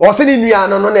o se ni nua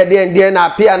no na de na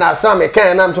apia na asam me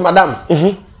kan na mto madam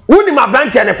woni ma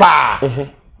branch ne pa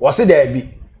o se da bi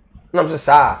na mto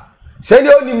sa se ni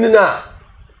onim ni na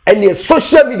any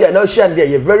social media na share there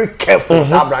you very careful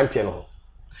sa branch no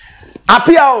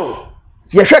apia on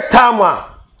ye hwe time a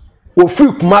o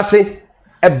free kumase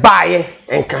e baaye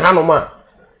enkan no ma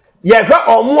ye hwe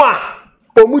omo a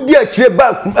omudi akire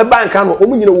ba e ba nkan no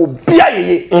omu nyina wo bia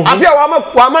yeye apia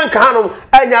wa ma nkan no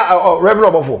anya revenue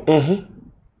obofo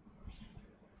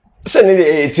se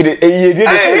ni tire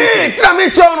tira me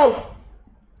chono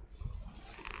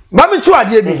ba me chu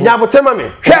ade bi nya botema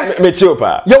me me ti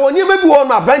opa ye woni ma bi won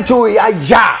ma branch o ya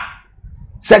ja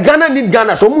se Ghana need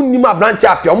Ghana so mu ni ma branch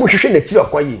apia mo hwehwe na tire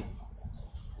kwayi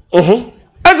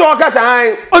ezo waka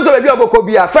sai onzo be bi oboko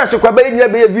bia first kwa be nyina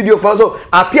be video for so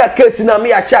apia case na me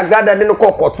ya cha Agradaa ne no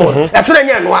court for ese na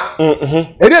nya noa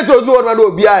e dey to do na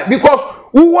do bia because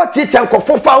wo watch it and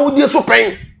kofofa wo die so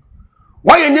pen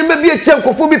why nyembe bi ekyem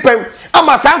kofo bi pem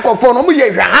ama san kofo no mo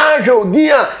ye hwa hwe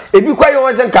odin a ebi kwa ye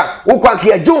won senka wo kwa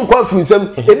ke aje nkwa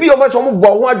funsam ebi yo mo so mo bo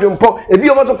ho adwempo ebi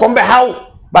yo mo so kombe haw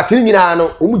but ni nyina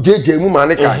no o mo jeje mu ma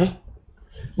ne kai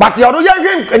but yo do ye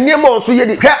hwe nemo so ye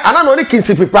di hwe ana no ne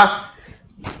kinsi pipa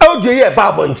o je ye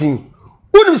ba bontin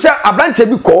unim se abranche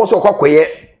bi ko so kokoye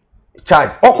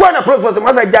charge okwa na professor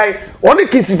masajai oni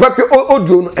kinsi pipa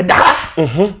audio no eda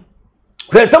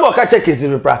hwe se mo ka check kinsi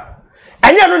pipa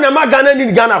anya no na ma Ghana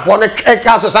ni Ghana for na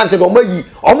ka so sante go mayi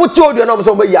omo ti odio na omo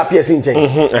so mayi apia sinchen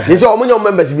ni se omo nyom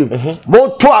members bi mo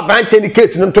to abante ni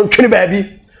case no to twene ba bi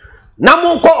na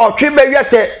mo ko otwe ba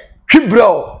wiete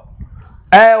twibro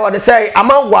what they say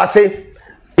amangwa ase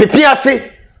pipi ase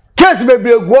case be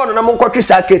bi egu ono na mo ko twe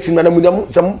sa case no na mu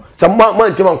sam ma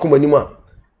ntima nkomani mu a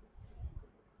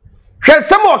hwe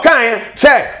sam o kan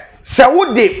se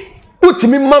wode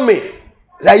utimi mame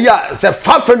ya se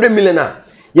 500 million a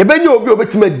ye benye obi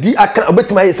obetima di aka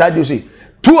obetima ye sadio say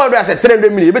 200 as 300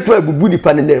 million ye betima bubu di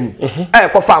pa ne nam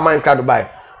ko fa man kra do bai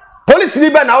police ni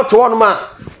be na auto won ma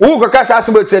wo ko kasa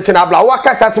asem eche na bla wo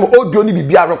kasa asem audio ni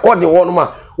bibia recording won ma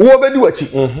wo bedi wachi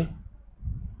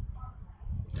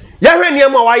ya hwe ni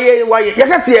ma waye ye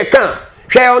kase ye kan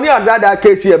hwe oni Agradaa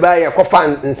case ye ba ye ko fa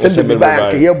nsem be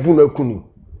ba ke ye bu na kunu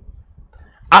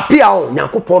apia on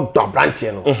yakopon do branch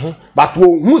no but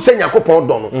wo hu se yakopon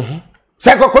do no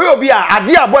se kokoyo bi a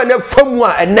ade abo na famu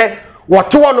a ene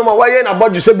woto no ma waye na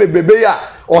bodu se bebebe ya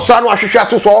oso anu ahwehwe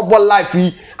ato so obo life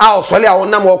yi a osole a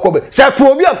wonam okobe se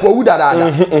to obi akwa wu dada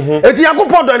eti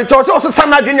yakopon do ni to se oso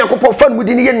sana dwen yakopon famu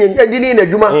di ni ye ni na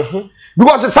adwuma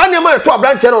because sana ma to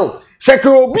branch no se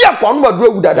ko obi akwa no ma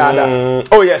do wu dada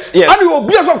oh yes ani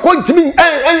obi so ko ntimi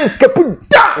escape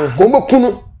da ko mo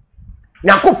kunu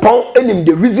Nyakopon enim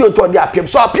the reason to dey appear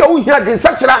so appear wo hia de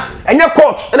nsakira enye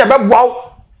court na be boaw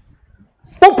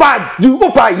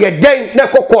opa ye den na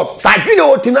court sa dwene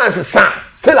otinance sa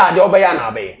still ade obeya na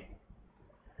abe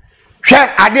hwe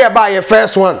ade ba ye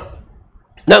first one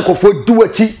na kofo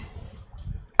duwachi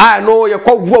I know ye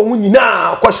ko wo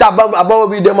nyina ko sha abawo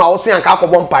bi dem a wo se anka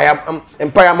akobọ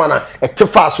empire mana e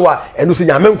tefa so a enu se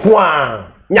nyame nko a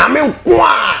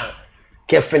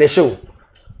ke finish o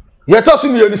ye to so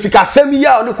mi oni sika sem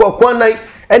ya oni kokon nan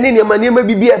eni ne manema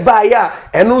bibi e ba ya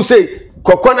enu se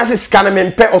kokon na se sika na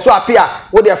mempe o so apia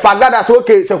wo de fa gada so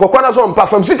okay se kokon na so mpa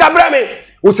fam sika bra me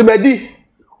wo se madi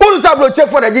unu sa bro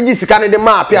chefo na gigi sika ne de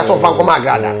ma apia so fa nkoma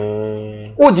Agrada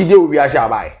o jide obi a sha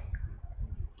bai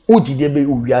ujide be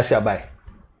uwiase abai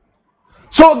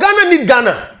so Ghana need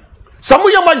Ghana samu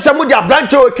ya samu dia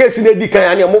branch o case na di kan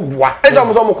ya na mo boa ejo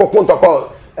mo so mo kokon to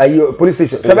call police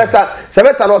station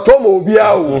Sylvester no to mo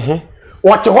obia o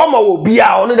what ho ma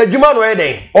obia o no na djuma no e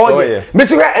den oye me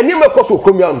se eni me koso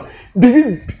kromia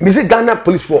bibi me se Ghana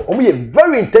police for o ye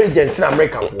very intelligent in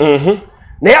America for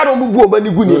na ya no bubu o ba ni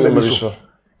gu ni me so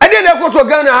e dey na koso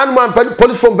Ghana hanman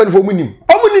police for ben for munim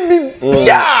o munim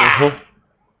bia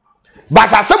but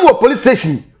asem wo police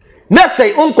station na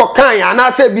say onko kan ya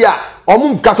na say bia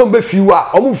omum kaso be fiwa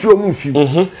omum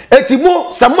fiu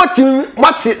etimo samati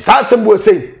sa asem wo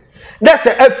say na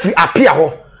say afri apia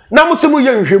ho na musemu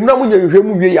ye nhwem na munye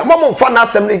nhwem wie ya mama mfa na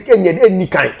asem eni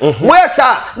kan mo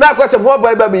yesa na akwese mo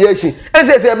boy ba be yeshi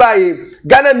ense ba ye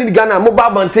Ghana ni Ghana mo ba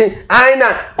banten aina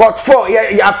court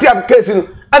 4 ya apia case no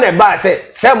ana ba say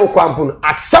semo kwampu no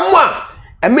asem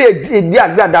a eme di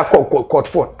Agrada court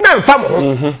 4 na mfa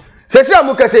mo sese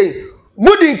amuka say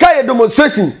mudi nka ye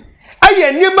demonstration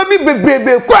aye niema bi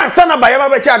bebrebe kwa sana ba ya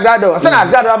ba che Agrada sana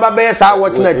Agrada ba be sa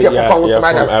watch na tie ko fa wo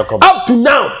smada up to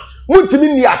now mutimi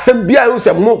ni asem bia yo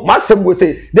se mo masem go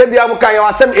say de bia muka ya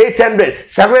asem 800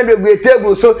 700 go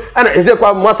table so ana eze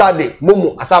kwa masade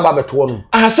momo asaba beto no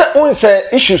asa on say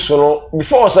issues no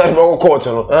before say be court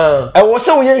no e wo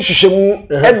say wo ye hwehwemu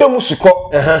edom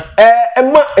suko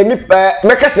ema eni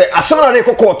meka say asem na re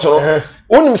court no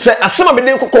onim se asema be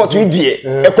den court idie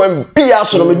ekwam bia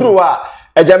so no meduru a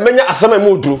eja menya asema me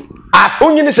oduru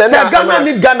onyini se na Ghana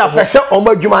ni Ghana pese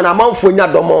omadwuma na manfo nya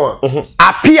domo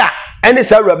apia ene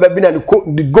se raba bi na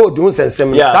the gold won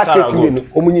sensem that case bi no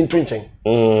omunyi ntonchen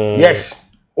yes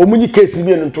omunyi case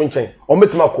bi no ntonchen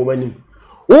ometima komanim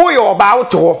wo ye oba wo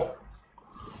te ho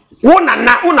wo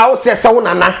na wo se wo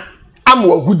nana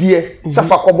amwa gudie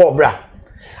safa kobo bra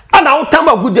ana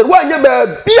utamba gudie wa nye ba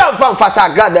bia mfa sa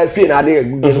Agrada fie na ade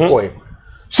gudie no koy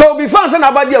so before say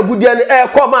na ba dia gudie no e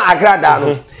ko ma Agrada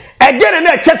no e gere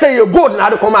na chese ye gold na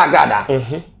ade ko ma Agrada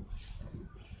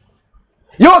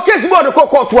yo case board ko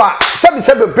court wa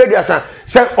sebi preduasa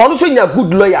say onu so nya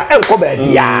good lawyer e ko ba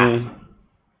bia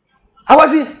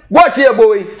awasi watch ye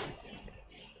boy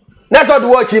na to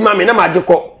watch mami na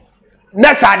majiko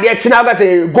na sa de china ga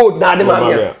say gold na ade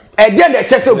mami e de na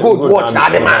chese gold watch na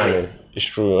ade mami. It's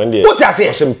true. And yeah, what I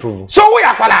say? Improve. So we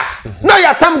are kwala. Now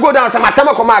your time go down. Some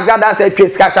time come Agrada say pay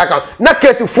cash account. Na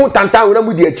case full tanta we na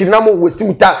mu di echi na mu we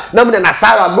simuta na mu na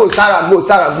Sarah go.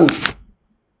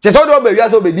 Just all the way we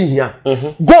so be di here.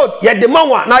 Gold ye the man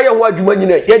wa na ye ho adwuma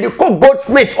nyina. Ye the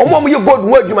goldsmith. Omo mu ye gold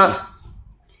ho adwuma.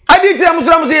 Adi tira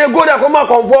musulam say ye gold akoma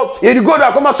conform. Ye the gold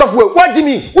akoma software. What do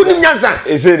me? Unim nyansa.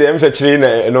 E say dem say chiri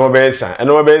na no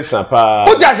be san pa.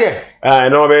 What you say?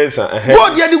 No be san.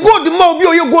 God ye the gold ma obi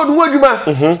o ye gold ho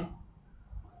adwuma.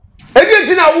 Ebi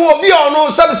ti na wo obi ono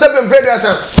 77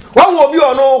 predator. Wan wo obi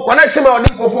ono connection ma odi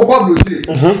kofo kwa bruti.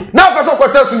 Na person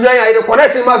kwata sunya ya ide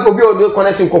connection ma obi odi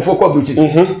connection kofo kwa bruti.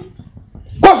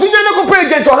 Ko sunya na ko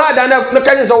president to hard na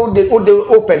kanye so ode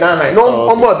open na high. No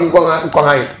omo obi nko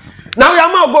high. Now ya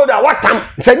ma gold what time?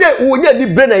 Say wo nya ni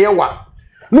brain ye wa.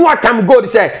 No what time gold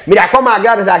say me da come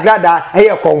Agrada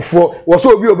eye konfo. Wo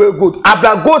so obi gold.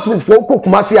 Abra goldsmith for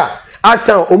kokumasi a.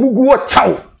 Asan omugu wo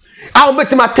chaw. I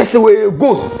bet my test away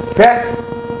gold.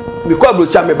 Me call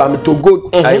brocha me ba me to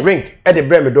gold I ring e the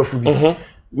brand me do fu bi.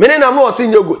 Me na am no say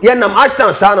you go. Ye nam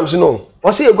ashtan sa nam say no.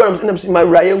 O say you go nam say my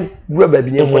raye gura ba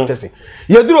bi nye contest.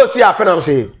 Ye duro say apenam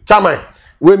say chairman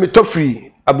we me to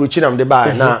free abrochi nam de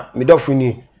ba na me do fu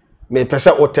ni me pese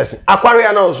o test.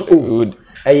 Aquaria na so oh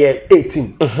eh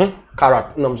 18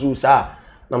 carat nam so sa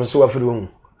nam so afiri wo.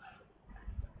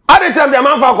 Every time the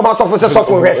man for come suffer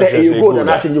say you go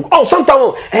na say you oh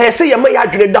sometimes say you may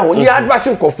adwene down ni advice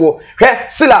nkofo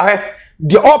sila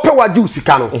the upper wa do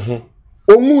sika no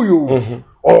omu yo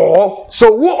oh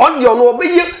so wo on your no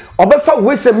obefa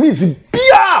we say miss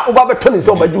bia oba beto ni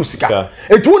say oba do sika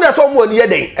etu na so mo ni ye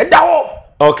den e da ho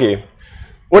okay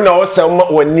wona wo say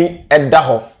woni e da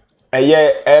ho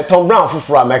Tom Brown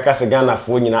fufura meka se Ghana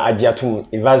fo nyina agye atom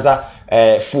Investa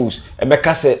foods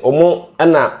meka se omo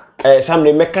na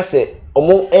samre meka se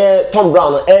omo Tom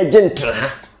Brown gentle ha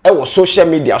wo social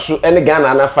media so ene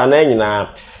Ghana na fa na nyina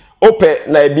ope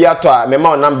na ebi ato a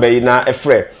mema number yi na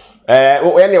efre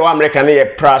ene wa America na ye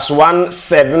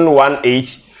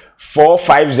 +1718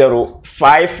 450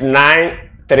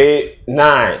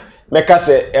 5939 meka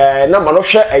se number no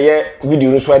hwe eye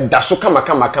video no so da so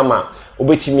kama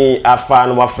obetimi afa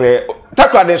no wafre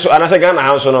takwade so anase Ghana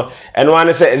hanso no eno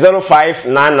ane se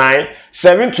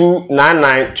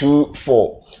 0599729924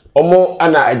 omo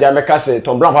ana aja meka se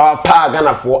Tom Brown pa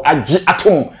Ghana fo agi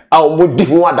atom a omo di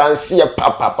ho adanse ye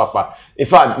papa in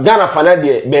fact Ghana fa na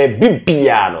de be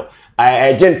bibia no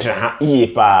gentle ha ye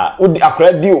pa odi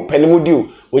akora di o panimu di o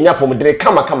onya pomdere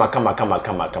kama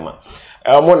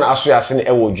omo na aso yase ne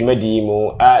ewo dwumadi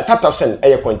mu tap send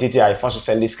eye quantity I first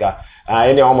send this car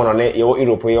any omo no ne yo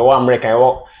Europe yo America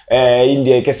yo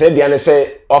India kese bia ne se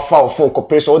offer phone ko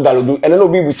preso odalodu ene no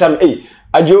bi busam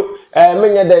ajo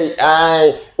menya dai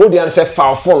odi an se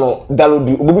fa phone no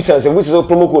dalodu obubusan se busi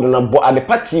promo code na bo at the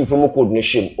party promo code ne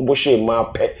shame obo shame ma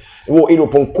pe wo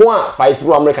Europe nko a 5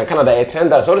 through America Canada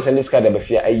 $10 so send this car dey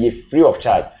be free of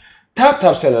charge.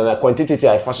 Tap send na quantity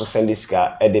I first send this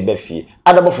car e dey be fee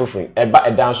adabo free e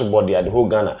dance body at the whole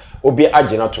Ghana obi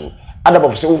agena to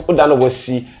adabo se o da no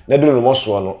wasi na do no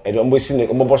so no e do mbosi ne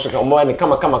mboso ka mo ne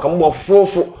kama mbo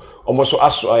fofo omo so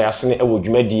aso ayase e wo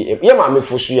dwumadi ye ma me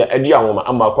fosu ya adu anwoma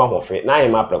amba kwa hofe na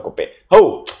hima prekope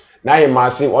ho na hima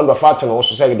se wonder fat no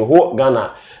so say the whole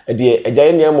Ghana e de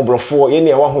ejaye ne mobrofo ye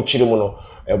ne wa ho chiri mu no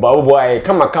e ba wo boy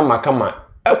kama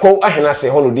e ko ahena se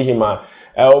ho no di hima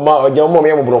ma oja mo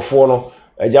me mobrofo no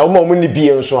eja wo mo ni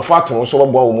bie nso afato no so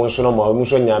bo wo mo nso no ma wo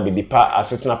nso nya bibi pa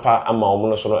asetena pa ama wo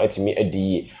no so no atimi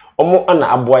adiye omo ana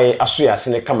aboye aso ya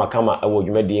sene kama awo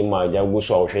dwumadi ma ja go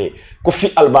so ahwe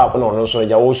kofi alba no no so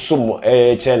ja wo sum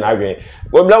che na adwen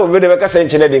wo bla wo be ka se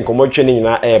nche de nkomo twe ni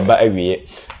nyina ba awie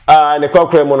ne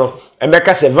kwakure mo no be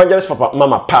ka se evangelist papa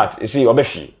mama part see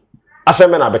obefi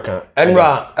aseme na beka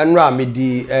enra me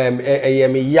di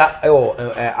me ya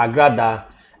Agradaa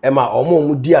ema omo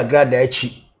mu di Agradaa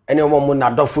achi ene omo mu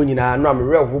na dofo nyina no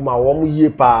me rehu ma wo mu yie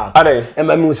pa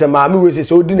ema mi se ma mi we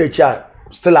se odi na chi a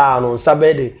still no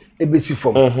sabede ebesi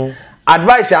from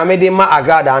advice I made ma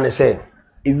Agradaa ne say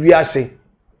ewiase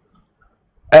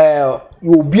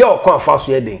you be o kon afa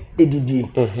so yeden edidi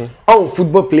on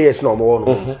football players no mo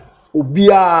no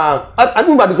obi a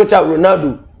anu ba de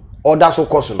Ronaldo order so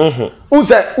course no who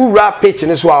say ura pitch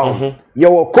ne so a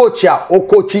your coach a o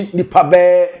coach ni pa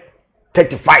be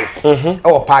 35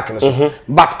 or parking so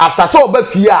but after so ba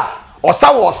fia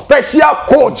osa was special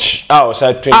coach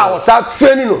osa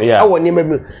training no e woni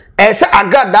me say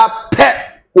Agradaa pe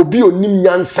obi onim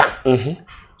nyansa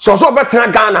so betra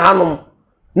Ghana hanom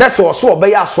na so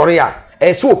obe ya asore a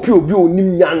say opi obi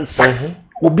onim nyansa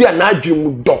obi a na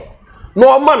adwemu do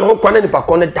no man ho kwane nipa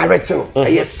kone direct no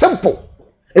e simple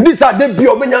and this are the bi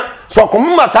obenya so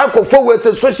komma sankofo we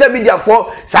say social media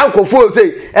for sankofo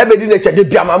say e be di na che de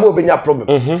bi amama obenya problem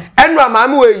enu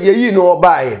amama we yeyi no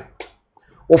obaye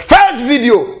o first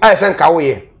video I send ka wo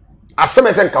ye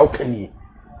asem send ka wo kanie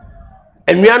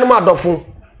enuanum adofo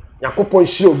yakopon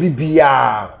hire obi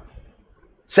bia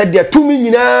said there tumi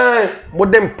nyina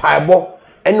modem paibo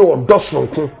ene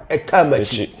odosonko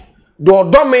etamachi do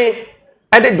odome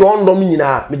ede do ondom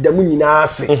nyina medamu nyina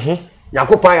ase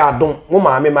yakopon ya adom mo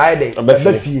maame ma ede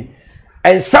ba fie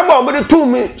ensama o me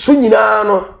tumi so nyina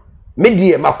no me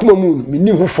die makoma mu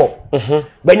meni hufo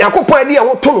ba yakopon ede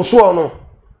ho to no so no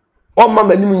o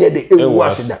mama nim nye de ewu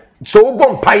asida so wo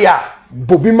bom paya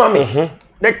bobi mame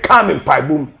ne kam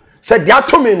paibum said ya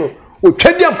to me no o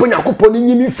twedi ampo yakopon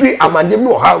nyimi free amandem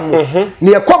no ha mu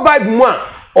ne ekọ bible mu a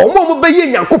omo be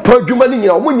ye yakopon adwuma ni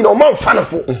nyina omo nyina o man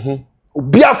fanafo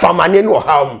obi afamane no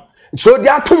ha mu so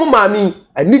dia to maami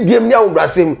ani diem ne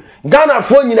awbrasem Ghana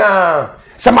fo nyina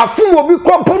samafum obi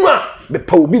krompo no a be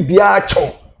pa obi bia cho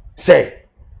se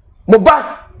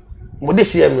moba mode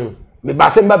siam me ba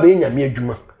se mba be nyame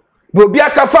adwuma do obi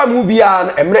aka fa mu bia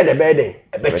na emre de be den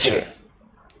e be chire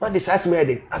ma de sas me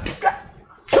de atuka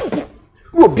simple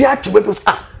obi a chiwe pe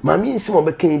maami nsim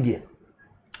obe kan die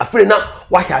afre na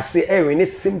wa hya se ewe ne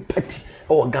sympathy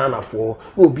o Ghana fo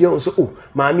obi on so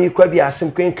maami kwa bi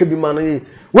asem kwen ka bi ma no we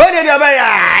de ba ya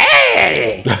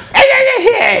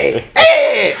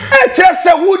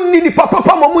se wonni ni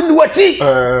papa mamu ni wati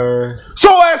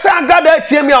so we say Agradaa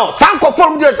tie me o sanko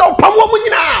form de so pam wo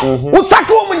nyina wo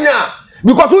sake wo nyina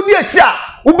because wo di ati a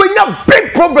wo benya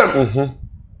big problem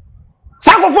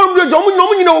sanko form de jo mu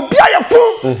nyina obi ayefo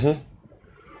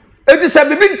it is a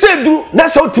bibi do na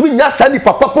so timi nya sani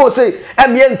papa po say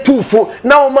emien tufo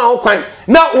na o ma kwan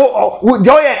na wo de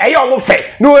oye e yo fe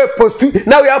no we post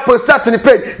now we are post at the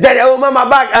page then oh mama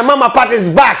back and mama part is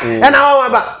back and now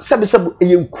mama sabi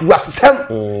e nkuru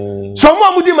asem so mo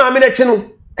amudi ma me na chi no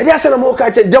e dia se na mo ka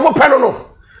che de mo pe no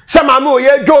se ma me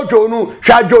oye jojo no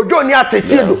hwa jojo ni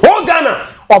atete do ho Ghana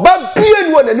oba bie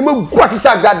no na ni magu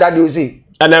asesa Agradaa de o say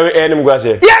and enim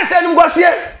gwase yes enim gwase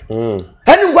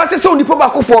enim gwase so nipa ba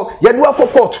kofo ye do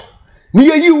akokot ni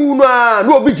ye yiwu no a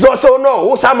no obi jiro so no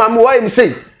wo sama me wa im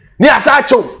say ni asa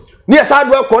acho ni asa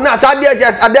do akọ na asa de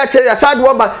ade asa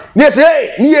do ba ni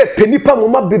say ni ye penipa mo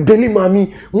ma bebeli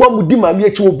mami mo amudi mami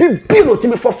echi obi bi no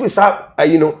timi for free sa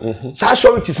you know sa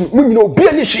shorities mo nyina obi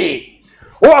ani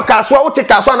hwe o ka so wo te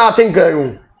ka so na tenkran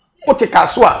yo wo te ka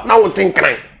so na wo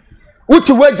tenkran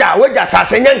uti weja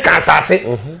sase nyanka sase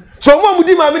so mo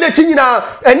mudi ma me na chi nyina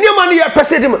eniema ne ye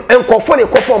pese dem enkofo ne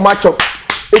kofo macho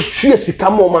etue sika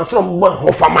mo ma so mo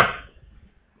hofama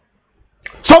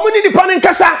so mo ni nipa ne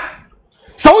nkasa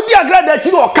Saudi Agradaa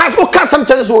chi no o ka sam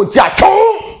chance so ti atwo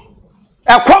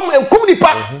ekom enkum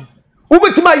nipa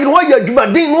ubetima yiro ho ya adwuma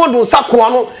din no do sakoa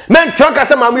no men tra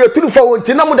kasa ma me yeturu fo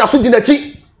wonti na mo da so gina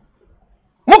chi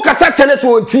mo kasa chane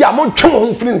so wonti a mo ntwe ho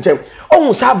mfiri nchem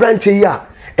ohun sa branche yi a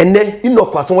ene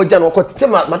inokwaso wo jana okọ tete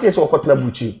mate se okọ tena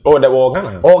buchi oh that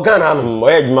Ghana no o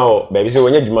edwuma o baby se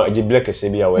wonya dwuma je black se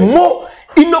bia we mo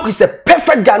Inok is a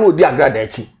perfect Ghana odi Agradaa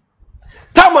echi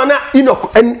tamana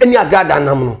Inok eni Agradaa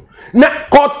nam no na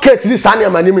court case this ania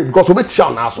manime because obetia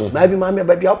na so baby mama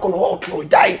baby akọ no ho tro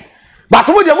dai but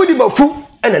mo dia mudi bafu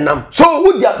enenam so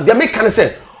wo dia make can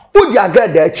say odi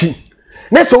Agradaa echi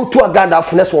na so to Agradaa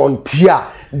fu na so ontia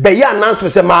be ya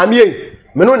announcement say maami e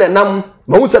me no nenam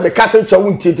ma hu se be ka se ncha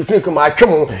wu ntie tifiri ko ma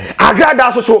atwem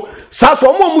Agradaa so sa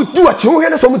so mo mu di wachi hu he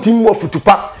na so mu timi mo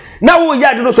futupa na wo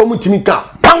ya de no so mu timi ka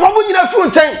pa wo mu nyina fi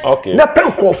nchen na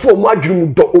pen krofo mu adwiri mu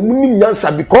do omu nim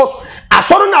nyansa because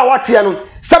asoro na wate no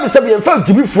sabi yemfa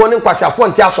dibifo ne nkwasafo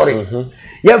ntia asore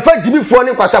yemfa dibifo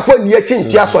ne nkwasafo ni achi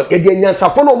ntia asore e de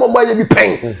nyansafo no mo ya bi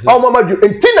pen o mo ma dwu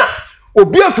entina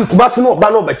obi afikubase no oba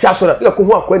no ba tia asore ya ko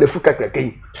hu akwa na fuka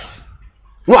krakai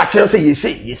no a chere say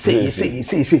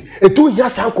yesi etu nya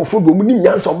san kofo do mu ni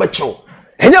nyansa obecho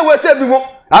enya we say bi mo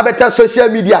abeta social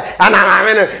media ana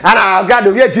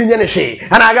Agradaa we jinye ne hwe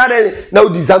ana Agradaa na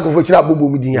odi san kofo kira bobo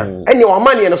mu dinya enya o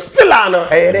mane no still ana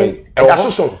e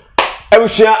asoso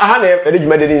ebushia aha na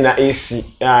edwuma de ni na AC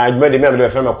adwuma de me am de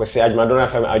fam akwese adwuma do na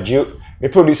fam agio me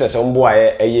producer se mbo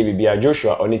aye eye bibia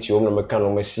Joshua oniti om no meka no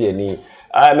masi ani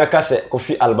meka se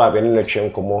Kofi Albab ene na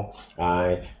twen komo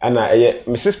ana eye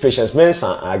Mrs Patience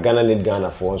Mensah Ghana need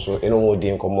Ghana for so eno ho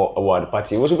di komo award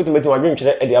party wo so bitumeti wadwen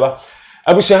kyere e de aba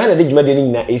abushia ha na de dwuma de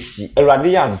ni na AC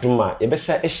Awurade ya adoma ye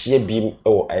besa ehia bi e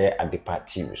wo aye ade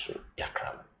party so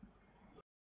yakram